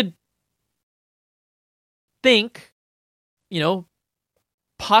could think,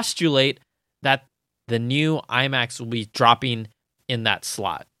 postulate that the new iMacs will be dropping in that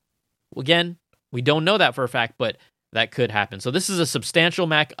slot. Again, we don't know that for a fact, but that could happen. So this is a substantial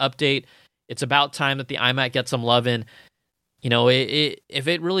Mac update. It's about time that the iMac gets some love in. If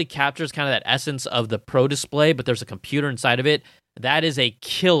it really captures kind of that essence of the Pro display, but there's a computer inside of it, that is a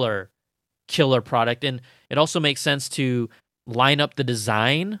killer product. And it also makes sense to line up the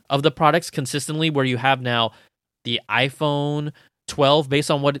design of the products consistently, where you have now the iPhone 12, based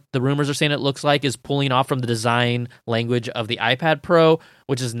on what the rumors are saying it looks like, is pulling off from the design language of the iPad Pro,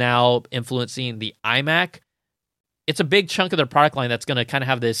 which is now influencing the iMac. It's a big chunk of their product line that's going to kind of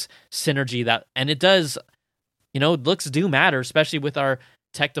have this synergy that, and it does, looks do matter, especially with our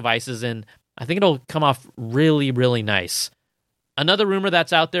tech devices, and I think it'll come off really, really nice. Another rumor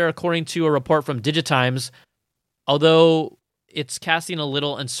that's out there, according to a report from Digitimes, although it's casting a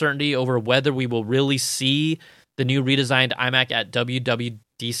little uncertainty over whether we will really see the new redesigned iMac at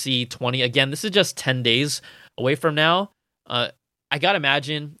WWDC 20. Again, this is just 10 days away from now. I got to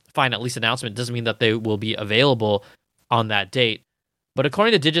imagine, fine, at least announcement doesn't mean that they will be available on that date. But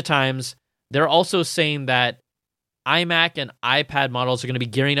according to Digitimes, they're also saying that iMac and iPad models are going to be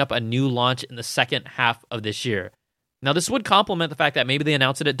gearing up a new launch in the second half of this year. Now, this would complement the fact that maybe they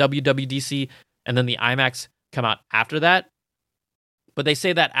announce it at WWDC and then the iMacs come out after that. But they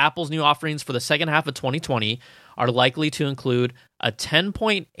say that Apple's new offerings for the second half of 2020 are likely to include a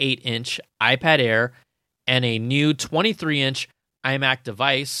 10.8-inch iPad Air and a new 23-inch iMac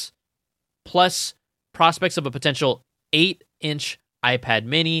device, plus prospects of a potential 8-inch iPad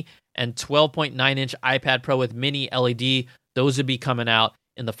mini and 12.9-inch iPad Pro with mini LED. Those would be coming out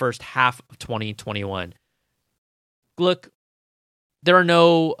in the first half of 2021. Look, there are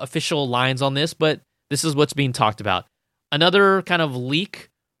no official lines on this, but this is what's being talked about. Another kind of leak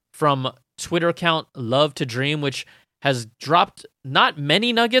from Twitter account Love to Dream, which has dropped not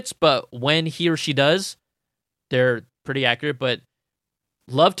many nuggets, but when he or she does, they're pretty accurate. But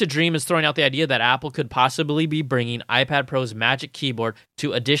Love to Dream is throwing out the idea that Apple could possibly be bringing iPad Pro's Magic Keyboard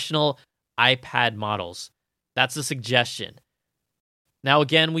to additional iPad models. That's a suggestion. Now,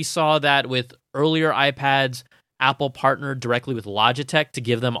 again, we saw that with earlier iPads, Apple partnered directly with Logitech to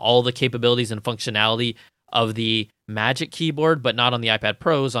give them all the capabilities and functionality of the Magic Keyboard, but not on the iPad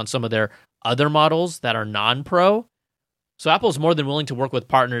Pros, on some of their other models that are non-Pro. So Apple's more than willing to work with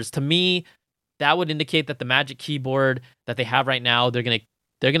partners. To me, that would indicate that the Magic Keyboard that they have right now, they're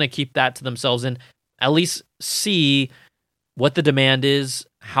gonna keep that to themselves and at least see what the demand is,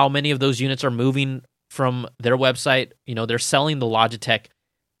 how many of those units are moving from their website. They're selling the Logitech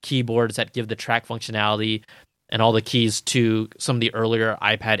keyboards that give the track functionality and all the keys to some of the earlier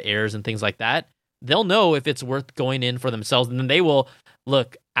iPad Airs and things like that. They'll know if it's worth going in for themselves, and then they will,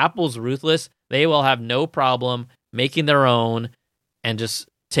 look, Apple's ruthless. They will have no problem making their own and just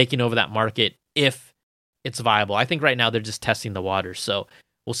taking over that market if it's viable. I think right now they're just testing the waters, so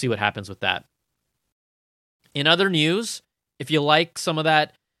we'll see what happens with that. In other news, if you like some of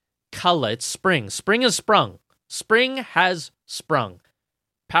that color, it's spring. Spring has sprung. Spring has sprung.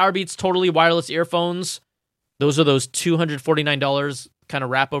 Powerbeats totally wireless earphones. Those are those $249 kind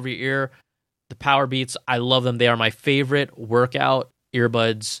of wrap over your ear. The Powerbeats, I love them. They are my favorite workout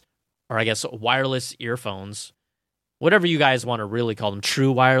earbuds, or I guess wireless earphones. Whatever you guys want to really call them.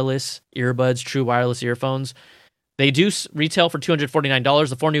 True wireless earbuds, true wireless earphones. They do retail for $249.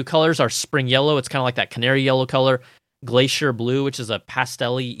 The 4 new colors are spring yellow. It's kind of like that canary yellow color. Glacier blue, which is a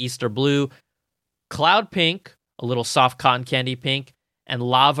pastel-y Easter blue. Cloud pink, a little soft cotton candy pink. And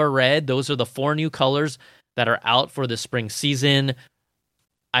lava red. Those are the 4 new colors that are out for the spring season.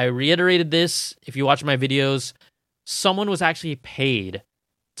 I reiterated this. If you watch my videos, someone was actually paid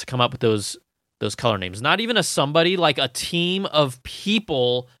to come up with those color names. Not even somebody, like a team of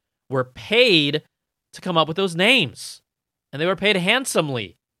people were paid to come up with those names. And they were paid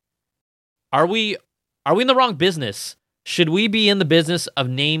handsomely. Are we in the wrong business? Should we be in the business of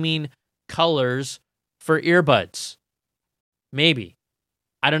naming colors for earbuds? Maybe.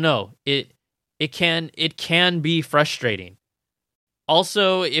 I don't know. It can be frustrating.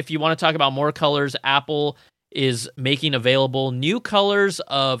 Also, if you want to talk about more colors, Apple is making available new colors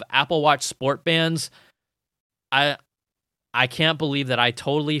of Apple Watch Sport Bands. I can't believe that I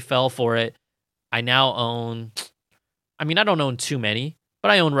totally fell for it. I now own, I don't own too many, but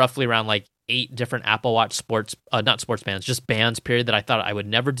I own roughly around like 8 different Apple Watch not sports bands, just bands, period, that I thought I would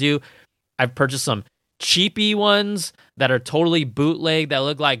never do. I've purchased some cheapy ones that are totally bootleg that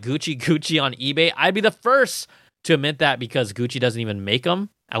look like Gucci on eBay. I'd be the first to admit that because Gucci doesn't even make them,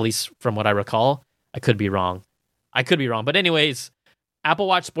 at least from what I recall. I could be wrong. But anyways, Apple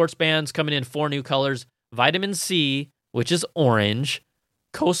Watch sports bands coming in 4 new colors. Vitamin C, which is orange.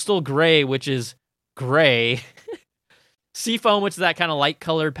 Coastal Gray, which is gray. Seafoam, which is that kind of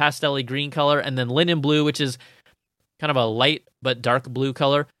light-colored pastel-y green color. And then Linen Blue, which is kind of a light but dark blue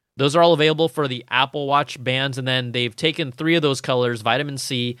color. Those are all available for the Apple Watch bands. And then they've taken 3 of those colors, Vitamin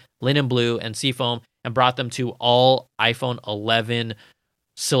C, Linen Blue, and Seafoam, and brought them to all iPhone 11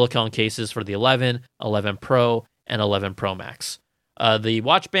 silicone cases for the 11, 11 Pro, and 11 Pro Max. The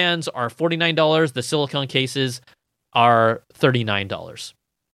watch bands are $49. The silicone cases are $39.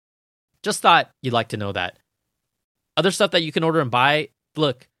 Just thought you'd like to know that. Other stuff that you can order and buy.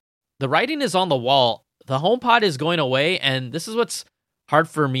 Look, the writing is on the wall. The HomePod is going away, and this is what's hard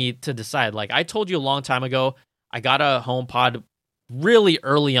for me to decide. Like I told you a long time ago, I got a HomePod really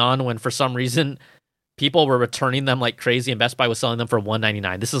early on when for some reason people were returning them like crazy and Best Buy was selling them for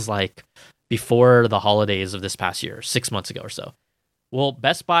 $199. This is like before the holidays of this past year, 6 months ago or so. Well,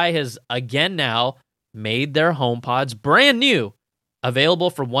 Best Buy has again now made their HomePods brand new, available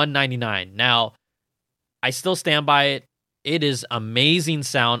for $199. Now, I still stand by it. It is amazing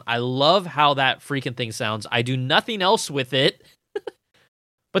sound. I love how that freaking thing sounds. I do nothing else with it.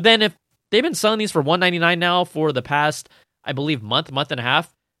 But then if they've been selling these for $199 now for the past, I believe, month and a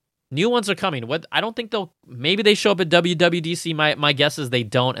half, new ones are coming. I don't think maybe they show up at WWDC. My guess is they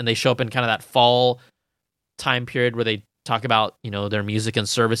don't, and they show up in kind of that fall time period where they talk about, their music and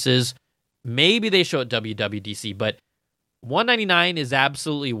services. Maybe they show at WWDC, but $199 is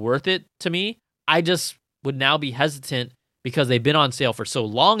absolutely worth it to me. I just would now be hesitant because they've been on sale for so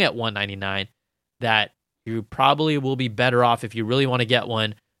long at $199 that you probably will be better off if you really want to get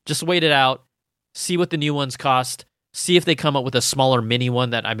one. Just wait it out, see what the new ones cost, see if they come up with a smaller mini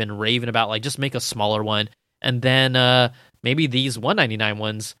one that I've been raving about, like just make a smaller one, and then maybe these $199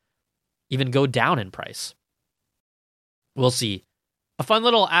 ones even go down in price. We'll see. A fun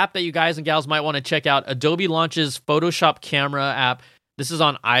little app that you guys and gals might want to check out, Adobe launches Photoshop Camera app. This is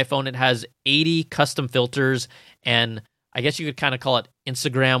on iPhone. It has 80 custom filters, and I guess you could kind of call it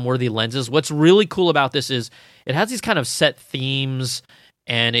Instagram-worthy lenses. What's really cool about this is it has these kind of set themes,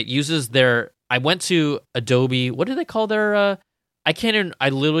 and it uses I went to Adobe, what do they call their, I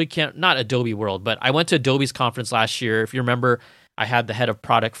literally can't, not Adobe World, but I went to Adobe's conference last year. If you remember, I had the head of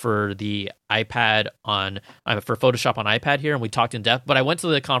product for the iPad for Photoshop on iPad here, and we talked in depth, but I went to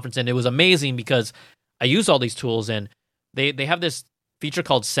the conference, and it was amazing because I use all these tools, and they have this feature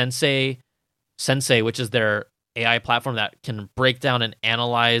called Sensei, which is their AI platform that can break down and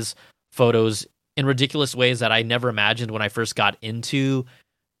analyze photos in ridiculous ways that I never imagined when I first got into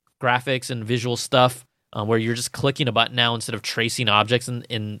graphics and visual stuff, where you're just clicking a button now instead of tracing objects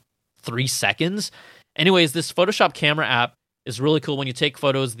in 3 seconds. Anyways, this Photoshop Camera app is really cool. When you take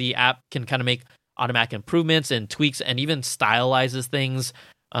photos, the app can kind of make automatic improvements and tweaks and even stylizes things.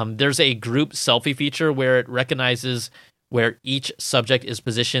 There's a group selfie feature where it recognizes where each subject is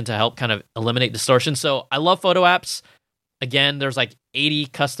positioned to help kind of eliminate distortion. So I love photo apps. Again, there's like 80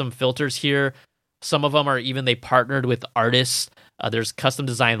 custom filters here. Some of them are they partnered with artists. There's custom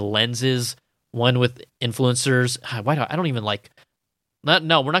designed lenses, one with influencers. We're not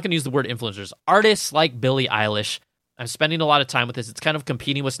going to use the word influencers. Artists like Billie Eilish. I'm spending a lot of time with this. It's kind of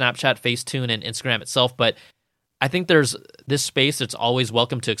competing with Snapchat, Facetune, and Instagram itself, but I think there's this space that's always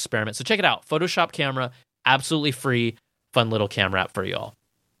welcome to experiment. So check it out. Photoshop Camera, absolutely free. Fun little camera app for y'all.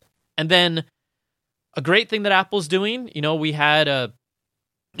 And then a great thing that Apple's doing, we had,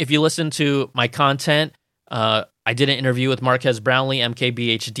 if you listen to my content, I did an interview with Marquez Brownlee,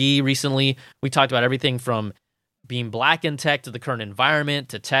 MKBHD recently. We talked about everything from being black in tech to the current environment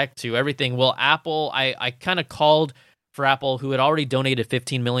to tech to everything. Well, Apple, I kind of called for Apple, who had already donated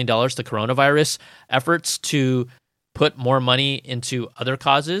 $15 million to coronavirus efforts, to put more money into other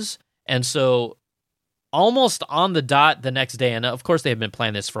causes. And so almost on the dot the next day, and of course they have been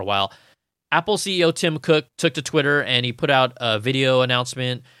planning this for a while, Apple CEO Tim Cook took to Twitter and he put out a video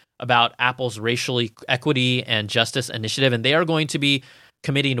announcement about Apple's racial equity and justice initiative, and they are going to be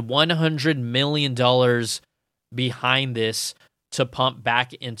committing $100 million behind this to pump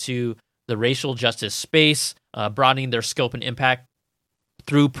back into the racial justice space, broadening their scope and impact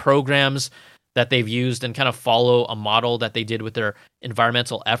through programs that they've used and kind of follow a model that they did with their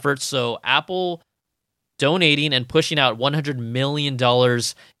environmental efforts. So Apple donating and pushing out $100 million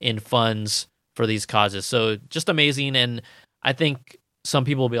in funds for these causes. So just amazing. And I think some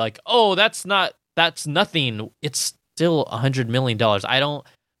people will be like, oh, that's nothing. It's still $100 million.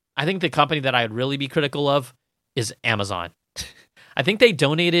 I think the company that I'd really be critical of is Amazon. I think they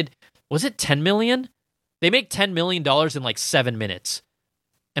donated, was it 10 million? They make $10 million in like 7 minutes.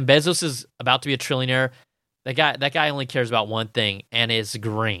 And Bezos is about to be a trillionaire. That guy only cares about one thing, and it's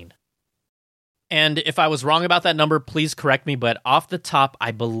grain. And if I was wrong about that number, please correct me, but off the top,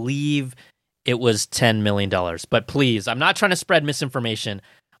 I believe it was $10 million. But please, I'm not trying to spread misinformation.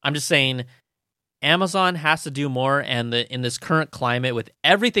 I'm just saying Amazon has to do more, and in this current climate, with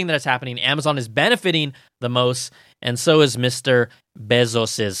everything that is happening, Amazon is benefiting the most, and so is Mr.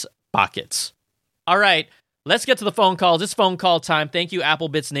 Bezos's pockets. All right, let's get to the phone calls. It's phone call time. Thank you, Apple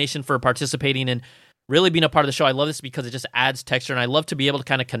Bits Nation, for participating in really being a part of the show. I love this because it just adds texture, and I love to be able to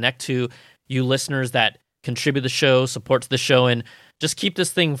kind of connect to you listeners that contribute to the show, support the show, and just keep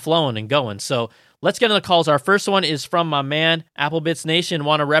this thing flowing and going. So let's get into the calls. Our first one is from my man, Applebits Nation.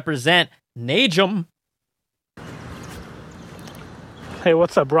 Want to represent Najum. Hey,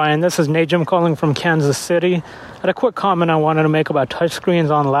 what's up, Brian? This is Najum calling from Kansas City. I had a quick comment I wanted to make about touchscreens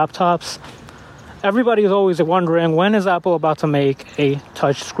on laptops. Everybody is always wondering, when is Apple about to make a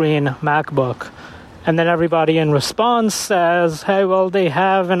touchscreen MacBook? And then everybody in response says, hey, well, they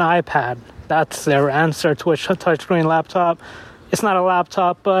have an iPad. That's their answer to a touchscreen laptop. It's not a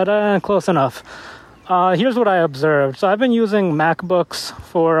laptop, but close enough. Here's what I observed. So I've been using MacBooks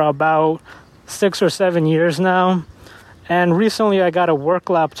for about 6 or 7 years now. And recently I got a work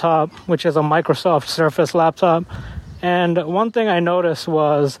laptop, which is a Microsoft Surface laptop. And one thing I noticed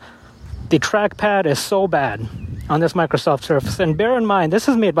was the trackpad is so bad on this Microsoft Surface. And bear in mind, this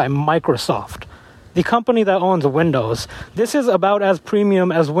is made by Microsoft, the company that owns Windows. This is about as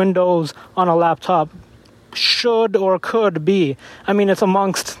premium as Windows on a laptop should or could be. I mean, it's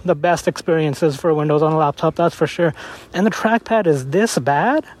amongst the best experiences for Windows on a laptop, that's for sure. And the trackpad is this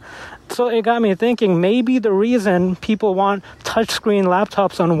bad? So it got me thinking, maybe the reason people want touchscreen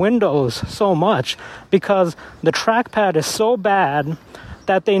laptops on Windows so much, because the trackpad is so bad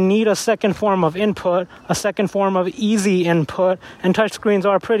that they need a second form of input, a second form of easy input, and touchscreens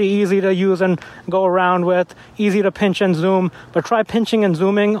are pretty easy to use and go around with, easy to pinch and zoom, but try pinching and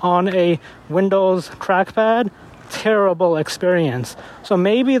zooming on a Windows trackpad, terrible experience. So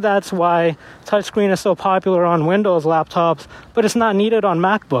maybe that's why touchscreen is so popular on Windows laptops, but it's not needed on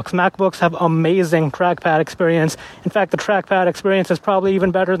MacBooks. MacBooks have amazing trackpad experience. In fact, the trackpad experience is probably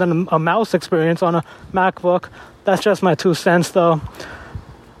even better than a mouse experience on a MacBook. That's just my 2 cents, though.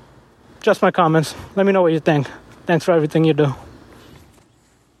 Just my comments. Let me know what you think. Thanks for everything you do.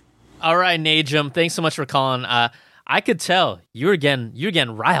 All right, Najum, thanks so much for calling. I could tell you're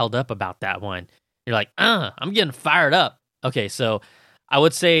getting riled up about that one. You're like, I'm getting fired up. Okay, so I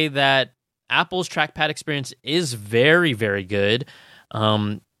would say that Apple's trackpad experience is very, very good.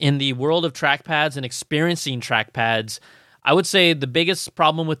 In the world of trackpads and experiencing trackpads, I would say the biggest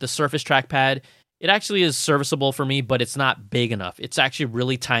problem with the Surface trackpad, it actually is serviceable for me, but it's not big enough. It's actually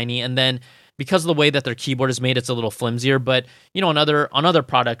really tiny, and then because of the way that their keyboard is made, it's a little flimsier. But on other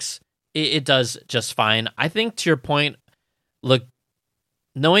products, it does just fine. I think to your point, look,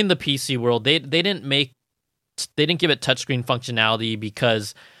 knowing the PC world, they didn't give it touchscreen functionality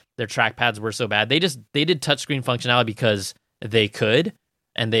because their trackpads were so bad. They did touchscreen functionality because they could,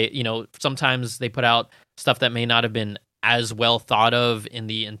 and they sometimes they put out stuff that may not have been as well thought of in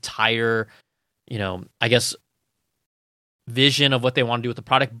the entire I guess vision of what they want to do with the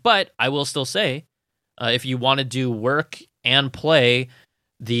product. But I will still say, if you want to do work and play,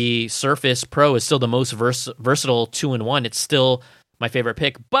 the Surface Pro is still the most versatile 2-in-1. It's still my favorite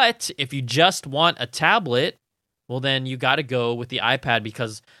pick. But if you just want a tablet, well, then you got to go with the iPad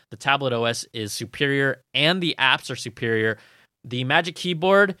because the tablet OS is superior and the apps are superior. The Magic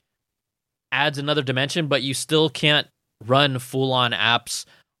Keyboard adds another dimension, but you still can't run full-on apps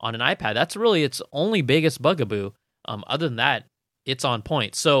on an iPad. That's really its only biggest bugaboo. Other than that, it's on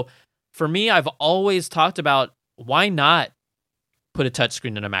point. So for me, I've always talked about why not put a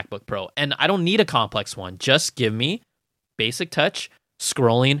touchscreen in a MacBook Pro? And I don't need a complex one. Just give me basic touch,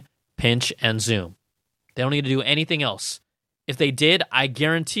 scrolling, pinch, and zoom. They don't need to do anything else. If they did, I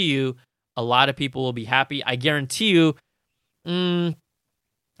guarantee you a lot of people will be happy. I guarantee you,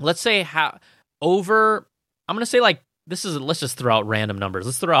 let's say I'm going to say let's just throw out random numbers.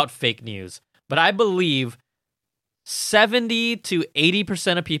 Let's throw out fake news. But I believe 70 to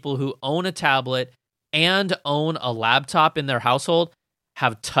 80% of people who own a tablet and own a laptop in their household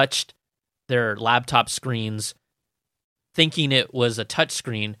have touched their laptop screens thinking it was a touch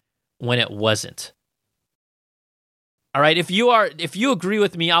screen when it wasn't. All right, if you agree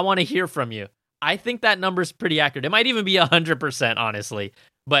with me, I want to hear from you. I think that number is pretty accurate. It might even be 100%, honestly.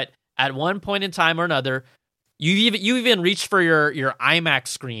 But at one point in time or another, you even reached for your iMac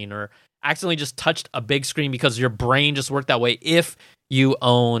screen or accidentally just touched a big screen because your brain just worked that way. If you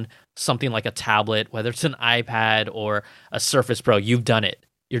own something like a tablet, whether it's an iPad or a Surface Pro, you've done it.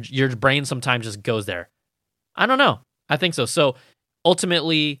 Your brain sometimes just goes there. I don't know. I think so. So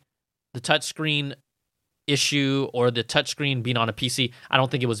ultimately, the touchscreen issue or the touchscreen being on a PC, I don't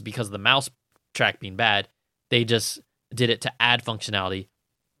think it was because of the mouse track being bad. They just did it to add functionality.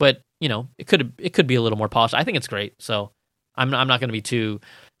 But it could be a little more polished. I think it's great. So I'm not going to be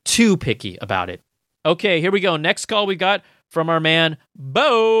too picky about it. Okay, here we go. Next call we got from our man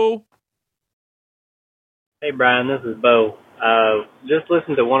Bo. Hey Brian, this is Bo. Just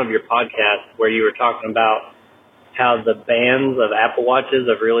listened to one of your podcasts where you were talking about how the bands of Apple Watches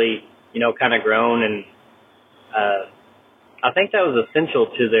have really, kind of grown. And I think that was essential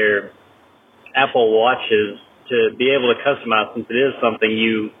to their Apple Watches to be able to customize, since it is something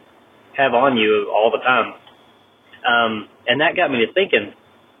you have on you all the time. And that got me to thinking,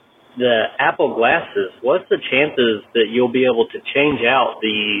 the Apple glasses, what's the chances that you'll be able to change out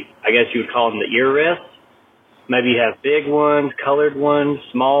I guess you would call them the ear rests? Maybe you have big ones, colored ones,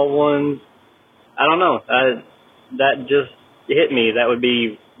 small ones. I don't know. That just hit me. That would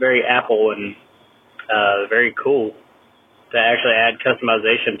be very Apple and very cool to actually add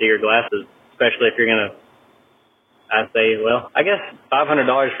customization to your glasses, especially if you're going to, I guess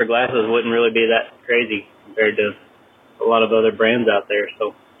 $500 for glasses wouldn't really be that crazy compared to a lot of other brands out there.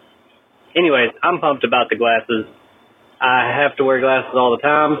 So anyways, I'm pumped about the glasses. I have to wear glasses all the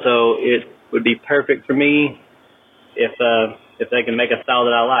time, so it would be perfect for me if they can make a style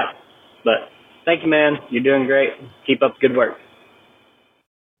that I like. But thank you, man. You're doing great. Keep up the good work.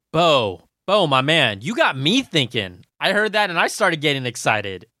 Bo, my man, you got me thinking. I heard that and I started getting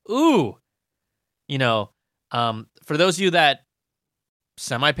excited. Ooh. For those of you that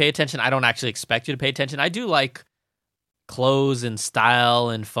semi-pay attention, I don't actually expect you to pay attention. I do like clothes and style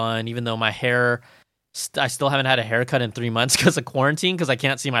and fun, even though my hair, I still haven't had a haircut in 3 months because of quarantine, because I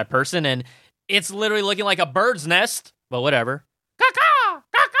can't see my person, and it's literally looking like a bird's nest, but whatever. Caw-caw!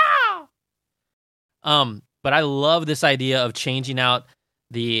 Caw-caw! But I love this idea of changing out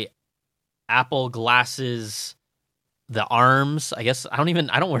the Apple glasses, the arms. I guess I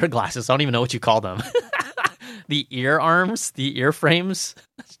don't wear glasses. So I don't even know what you call them. The ear arms, the ear frames.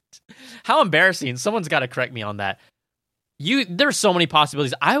 How embarrassing. Someone's got to correct me on that. There's so many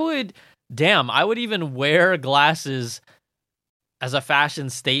possibilities. I would even wear glasses as a fashion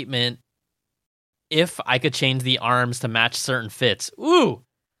statement if I could change the arms to match certain fits. Ooh.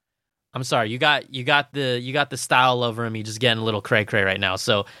 I'm sorry. You got the style lover in me just getting a little cray-cray right now.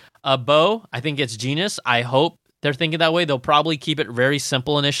 So, Bo, I think it's genius. I hope they're thinking that way. They'll probably keep it very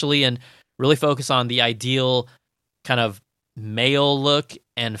simple initially and really focus on the ideal kind of male look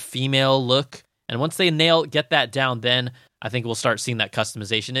and female look. And once they get that down, then I think we'll start seeing that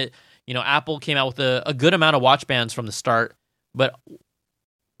customization. Apple came out with a good amount of watch bands from the start, but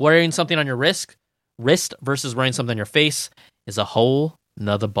wearing something on your wrist versus wearing something on your face is a whole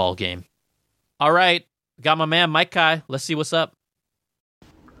nother ball game. All right, got my man Mike Kai. Let's see what's up.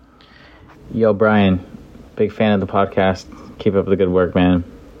 Yo, Brian, big fan of the podcast. Keep up the good work, man.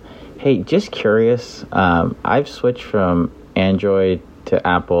 Hey, just curious. I've switched from Android to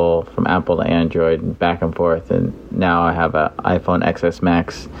Apple, from Apple to Android, back and forth, and now I have an iPhone XS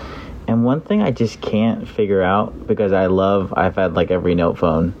Max. And one thing I just can't figure out, because I've had like every Note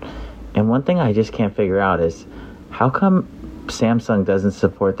phone, and one thing I just can't figure out is how come Samsung doesn't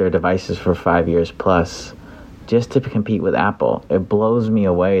support their devices for 5 years plus just to compete with Apple? It blows me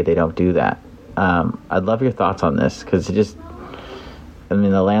away they don't do that. I'd love your thoughts on this, because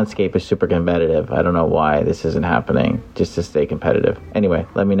the landscape is super competitive. I don't know why this isn't happening just to stay competitive. Anyway,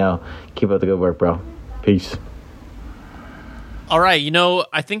 let me know. Keep up the good work, bro. Peace. All right.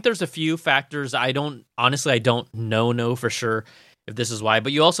 I think there's a few factors. I don't know for sure if this is why,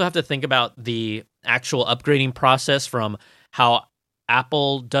 but you also have to think about the actual upgrading process from how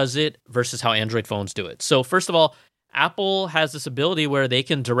Apple does it versus how Android phones do it. So first of all, Apple has this ability where they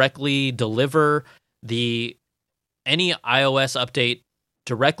can directly deliver any iOS update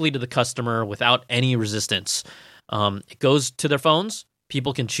directly to the customer without any resistance. It goes to their phones.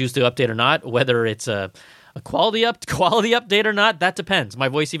 People can choose to update or not, whether it's a quality update or not. That depends. My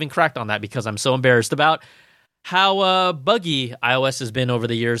voice even cracked on that because I'm so embarrassed about how buggy iOS has been over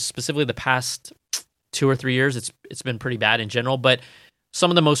the years, specifically the past 2 or 3 years. It's been pretty bad in general, but some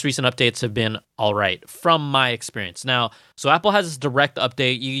of the most recent updates have been all right from my experience. Now, so Apple has this direct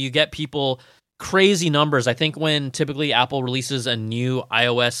update. You get people crazy numbers. I think when typically Apple releases a new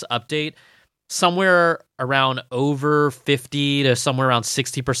iOS update, somewhere around over 50 to somewhere around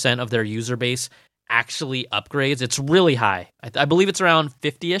 60% of their user base actually upgrades. It's really high. I believe it's around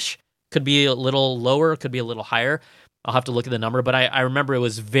 50-ish. Could be a little lower, could be a little higher. I'll have to look at the number, but I remember it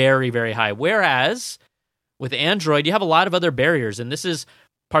was very, very high. Whereas with Android, you have a lot of other barriers, and this is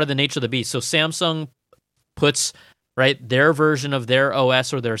part of the nature of the beast. So Samsung puts their version of their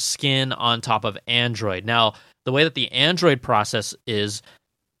OS or their skin on top of Android. Now, the way that the Android process is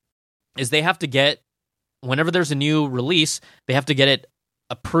they have to get, whenever there's a new release, they have to get it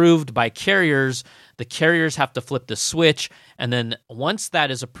approved by carriers. The carriers have to flip the switch, and then once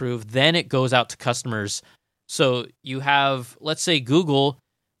that is approved, then it goes out to customers. So you have, let's say Google,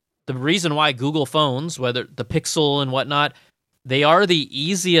 the reason why Google phones, whether the Pixel and whatnot, They are the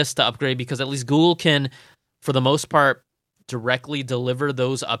easiest to upgrade because at least Google can, for the most part, directly deliver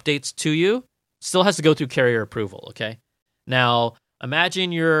those updates to you. Still has to go through carrier approval, okay? Now,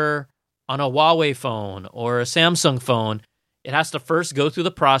 imagine you're on a Huawei phone or a Samsung phone. It has to first go through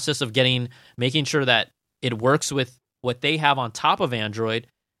the process of making sure that it works with what they have on top of Android.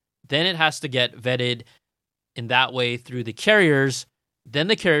 Then it has to get vetted in that way through the carriers. Then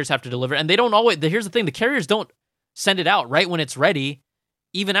the carriers have to deliver. And they don't always, here's the thing, the carriers don't send it out right when it's ready,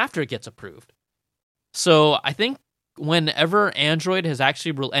 even after it gets approved. So I think whenever Android has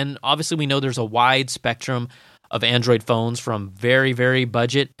actually, and obviously we know there's a wide spectrum of Android phones from very, very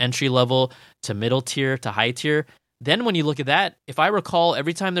budget entry level to middle tier to high tier. Then when you look at that, if I recall,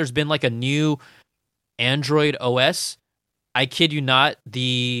 every time there's been like a new Android OS, I kid you not,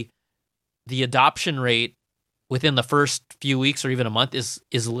 the adoption rate within the first few weeks or even a month is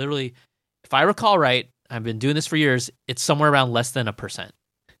literally, if I recall right, I've been doing this for years, it's somewhere around less than 1%.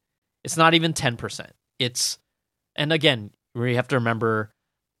 It's not even 10%. And again, we have to remember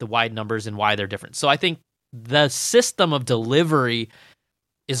the wide numbers and why they're different. So I think the system of delivery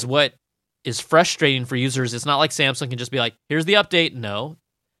is what is frustrating for users. It's not like Samsung can just be like, here's the update. No,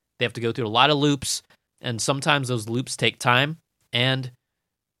 they have to go through a lot of loops, and sometimes those loops take time. And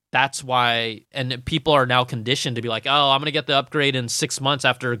that's why, and people are now conditioned to be like, oh, I'm going to get the upgrade in 6 months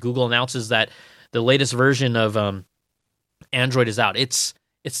after Google announces that the latest version of Android is out. It's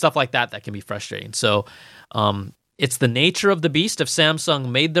stuff like that can be frustrating. So it's the nature of the beast. If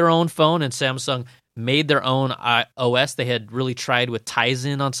Samsung made their own phone and Samsung made their own OS, they had really tried with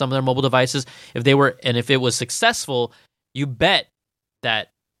Tizen on some of their mobile devices. If it was successful, you bet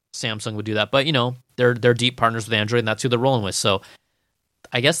that Samsung would do that. But they're deep partners with Android, and that's who they're rolling with. So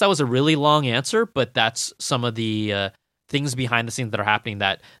I guess that was a really long answer, but that's some of the things behind the scenes that are happening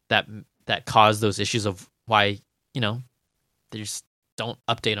that cause those issues of why they just don't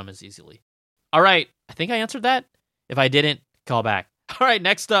update them as easily. All right, I think I answered that. If I didn't, call back. All right,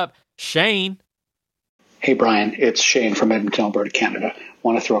 next up, Shane. Hey, Brian, it's Shane from Edmonton, Alberta, Canada.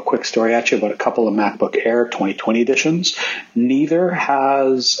 Want to throw a quick story at you about a couple of MacBook Air 2020 editions. Neither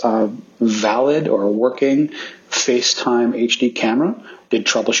has a valid or working FaceTime HD camera. Did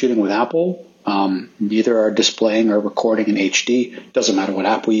troubleshooting with Apple. Neither are displaying or recording in HD. Doesn't matter what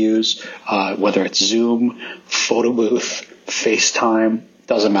app we use, whether it's Zoom, Photo Booth, FaceTime,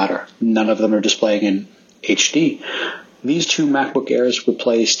 doesn't matter. None of them are displaying in HD. These two MacBook Airs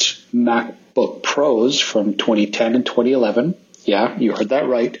replaced MacBook Pros from 2010 and 2011. Yeah, you heard that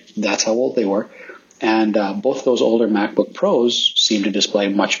right. That's how old they were. And both those older MacBook Pros seem to display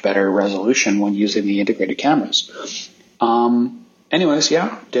much better resolution when using the integrated cameras. Anyways,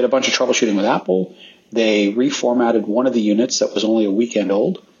 yeah, did a bunch of troubleshooting with Apple. They reformatted one of the units that was only a weekend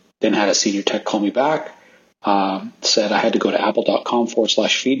old. Then had a senior tech call me back. Said I had to go to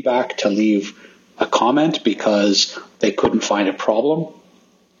apple.com/feedback to leave a comment because they couldn't find a problem.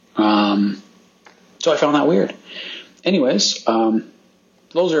 So I found that weird. Anyways,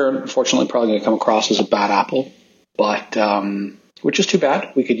 those are unfortunately probably going to come across as a bad apple, but which is too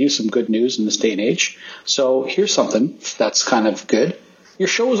bad. We could use some good news in this day and age. So here's something that's kind of good. Your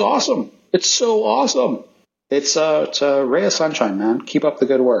show is awesome. It's so awesome. It's a ray of sunshine, man. Keep up the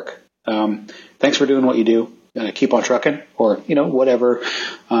good work. Thanks for doing what you do. Keep on trucking, or whatever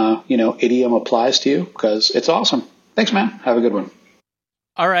idiom applies to you, because it's awesome. Thanks, man. Have a good one.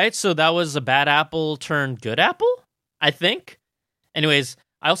 All right, so that was a bad apple turned good apple, I think. Anyways,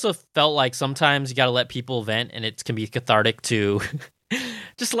 I also felt like sometimes you got to let people vent, and it can be cathartic to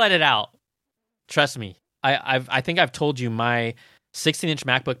just let it out. Trust me. I think I've told you my 16-inch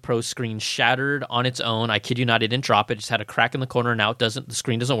MacBook Pro screen shattered on its own. I kid you not, it didn't drop. It just had a crack in the corner. Now the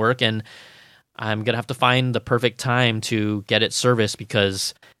screen doesn't work, and I'm going to have to find the perfect time to get it serviced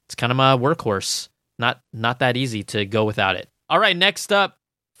because it's kind of my workhorse. Not that easy to go without it. All right, next up,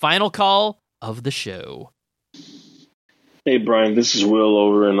 final call of the show. Hey, Brian, this is Will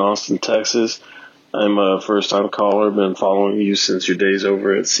over in Austin, Texas. I'm a first-time caller. Been following you since your days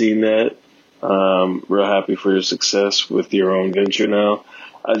over at CNET. Real happy for your success with your own venture now.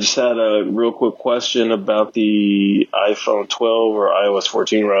 I just had a real quick question about the iPhone 12 or iOS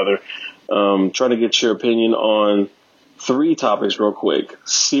 14, rather. Trying to get your opinion on 3 topics real quick.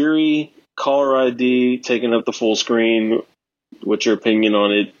 Siri, caller ID, taking up the full screen. What's your opinion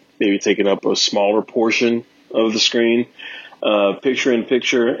on it? Maybe taking up a smaller portion of the screen.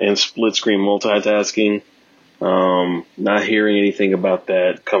 Picture-in-picture and split-screen multitasking. Not hearing anything about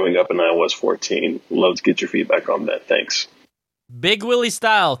that coming up in iOS 14. Love to get your feedback on that. Thanks. Big Willie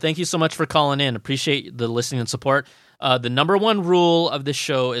style. Thank you so much for calling in. Appreciate the listening and support. The number one rule of this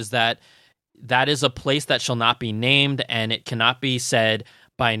show is that that is a place that shall not be named, and it cannot be said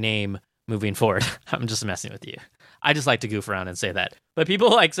by name moving forward. I'm just messing with you. I just like to goof around and say that. But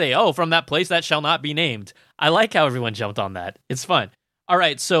people like say, oh, from that place that shall not be named. I like how everyone jumped on that. It's fun. All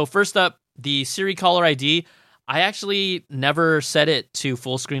right, so first up, the Siri caller ID. I actually never set it to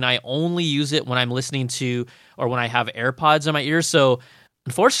full screen. I only use it when I'm listening to or when I have AirPods in my ears. So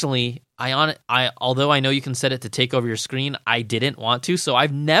unfortunately, although I know you can set it to take over your screen, I didn't want to. So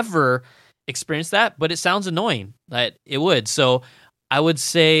I've never experienced that, but it sounds annoying that it would. So I would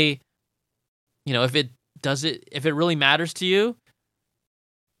say, if it really matters to you,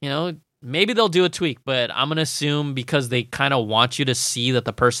 maybe they'll do a tweak, but I'm going to assume because they kind of want you to see that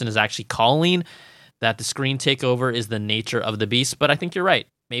the person is actually calling, that the screen takeover is the nature of the beast. But I think you're right.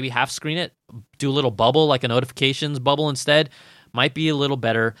 Maybe half screen it, do a little bubble, like a notifications bubble instead, might be a little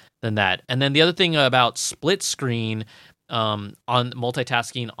better than that. And then the other thing about split screen on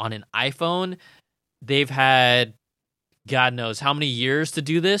multitasking on an iPhone, they've had God knows how many years to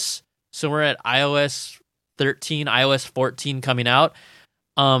do this. So we're at iOS 13, iOS 14 coming out.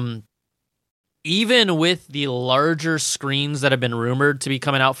 Even with the larger screens that have been rumored to be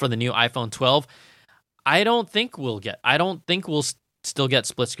coming out for the new iPhone 12, I don't think we'll still get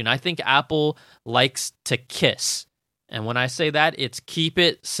split screen. I think Apple likes to kiss. And when I say that, it's keep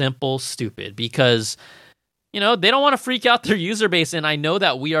it simple, stupid, because, they don't want to freak out their user base. And I know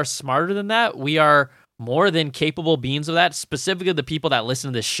that we are smarter than that. We are more than capable beings of that, specifically the people that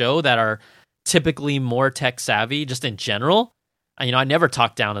listen to this show that are typically more tech savvy just in general. I never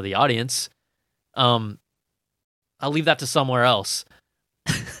talk down to the audience. I'll leave that to somewhere else.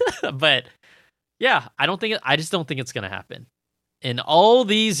 But yeah, I just don't think it's going to happen. In all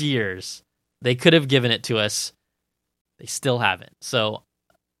these years, they could have given it to us. They still haven't. So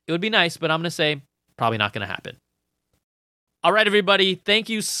it would be nice, but I'm going to say probably not going to happen. All right, everybody. Thank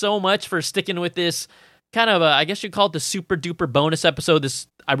you so much for sticking with this kind of, I guess you'd call it the super duper bonus episode.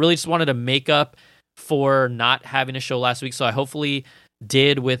 I really just wanted to make up for not having a show last week. So I hopefully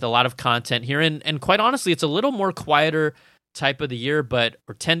did with a lot of content here. And quite honestly, it's a little more quieter type of the year, but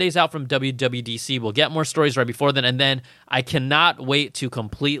we're 10 days out from WWDC. We'll get more stories right before then. And then I cannot wait to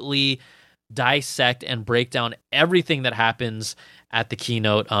completely dissect and break down everything that happens at the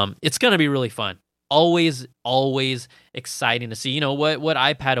keynote. It's going to be really fun. Always exciting to see, what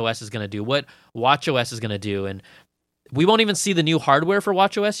iPadOS is going to do, what watchOS is going to do. And we won't even see the new hardware for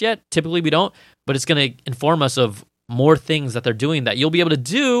watchOS yet. Typically we don't, but it's going to inform us of more things that they're doing that you'll be able to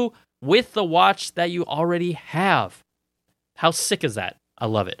do with the watch that you already have. How sick is that? I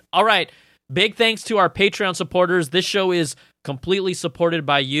love it. All right. Big thanks to our Patreon supporters. This show is completely supported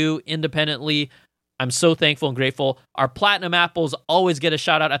by you independently. I'm so thankful and grateful. Our Platinum Apples always get a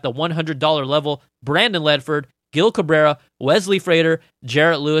shout out at the $100 level. Brandon Ledford, Gil Cabrera, Wesley Frater,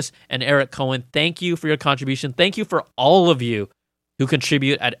 Jarrett Lewis, and Eric Cohen. Thank you for your contribution. Thank you for all of you who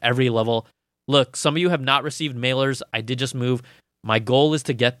contribute at every level. Look, some of you have not received mailers. I did just move. My goal is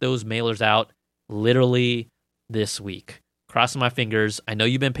to get those mailers out literally this week. Crossing my fingers. I know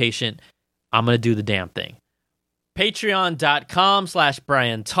you've been patient. I'm going to do the damn thing.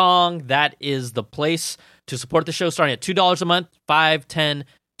 Patreon.com/Brian Tong. That is the place to support the show, starting at $2 a month, $5, $10,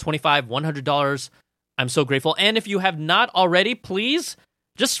 $25, $100. I'm so grateful. And if you have not already, please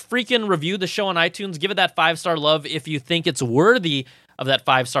just freaking review the show on iTunes. Give it that 5-star love if you think it's worthy of that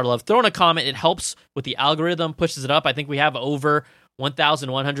 5-star love. Throw in a comment. It helps with the algorithm, pushes it up. I think we have over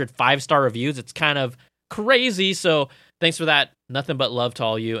 1,100 5-star reviews. It's kind of crazy. So thanks for that. Nothing but love to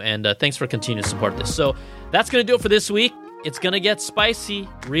all you. And thanks for continuing to support this. So that's going to do it for this week. It's going to get spicy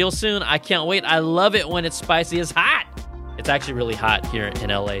real soon. I can't wait. I love it when it's spicy. It's hot. It's actually really hot here in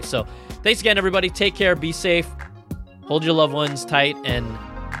LA. So thanks again, everybody. Take care. Be safe. Hold your loved ones tight. And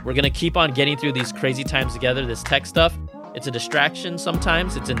we're going to keep on getting through these crazy times together. This tech stuff, it's a distraction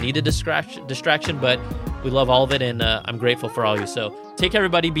sometimes. It's a needed distraction, but we love all of it. And I'm grateful for all of you. So take care,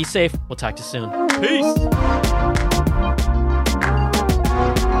 everybody. Be safe. We'll talk to you soon. Peace.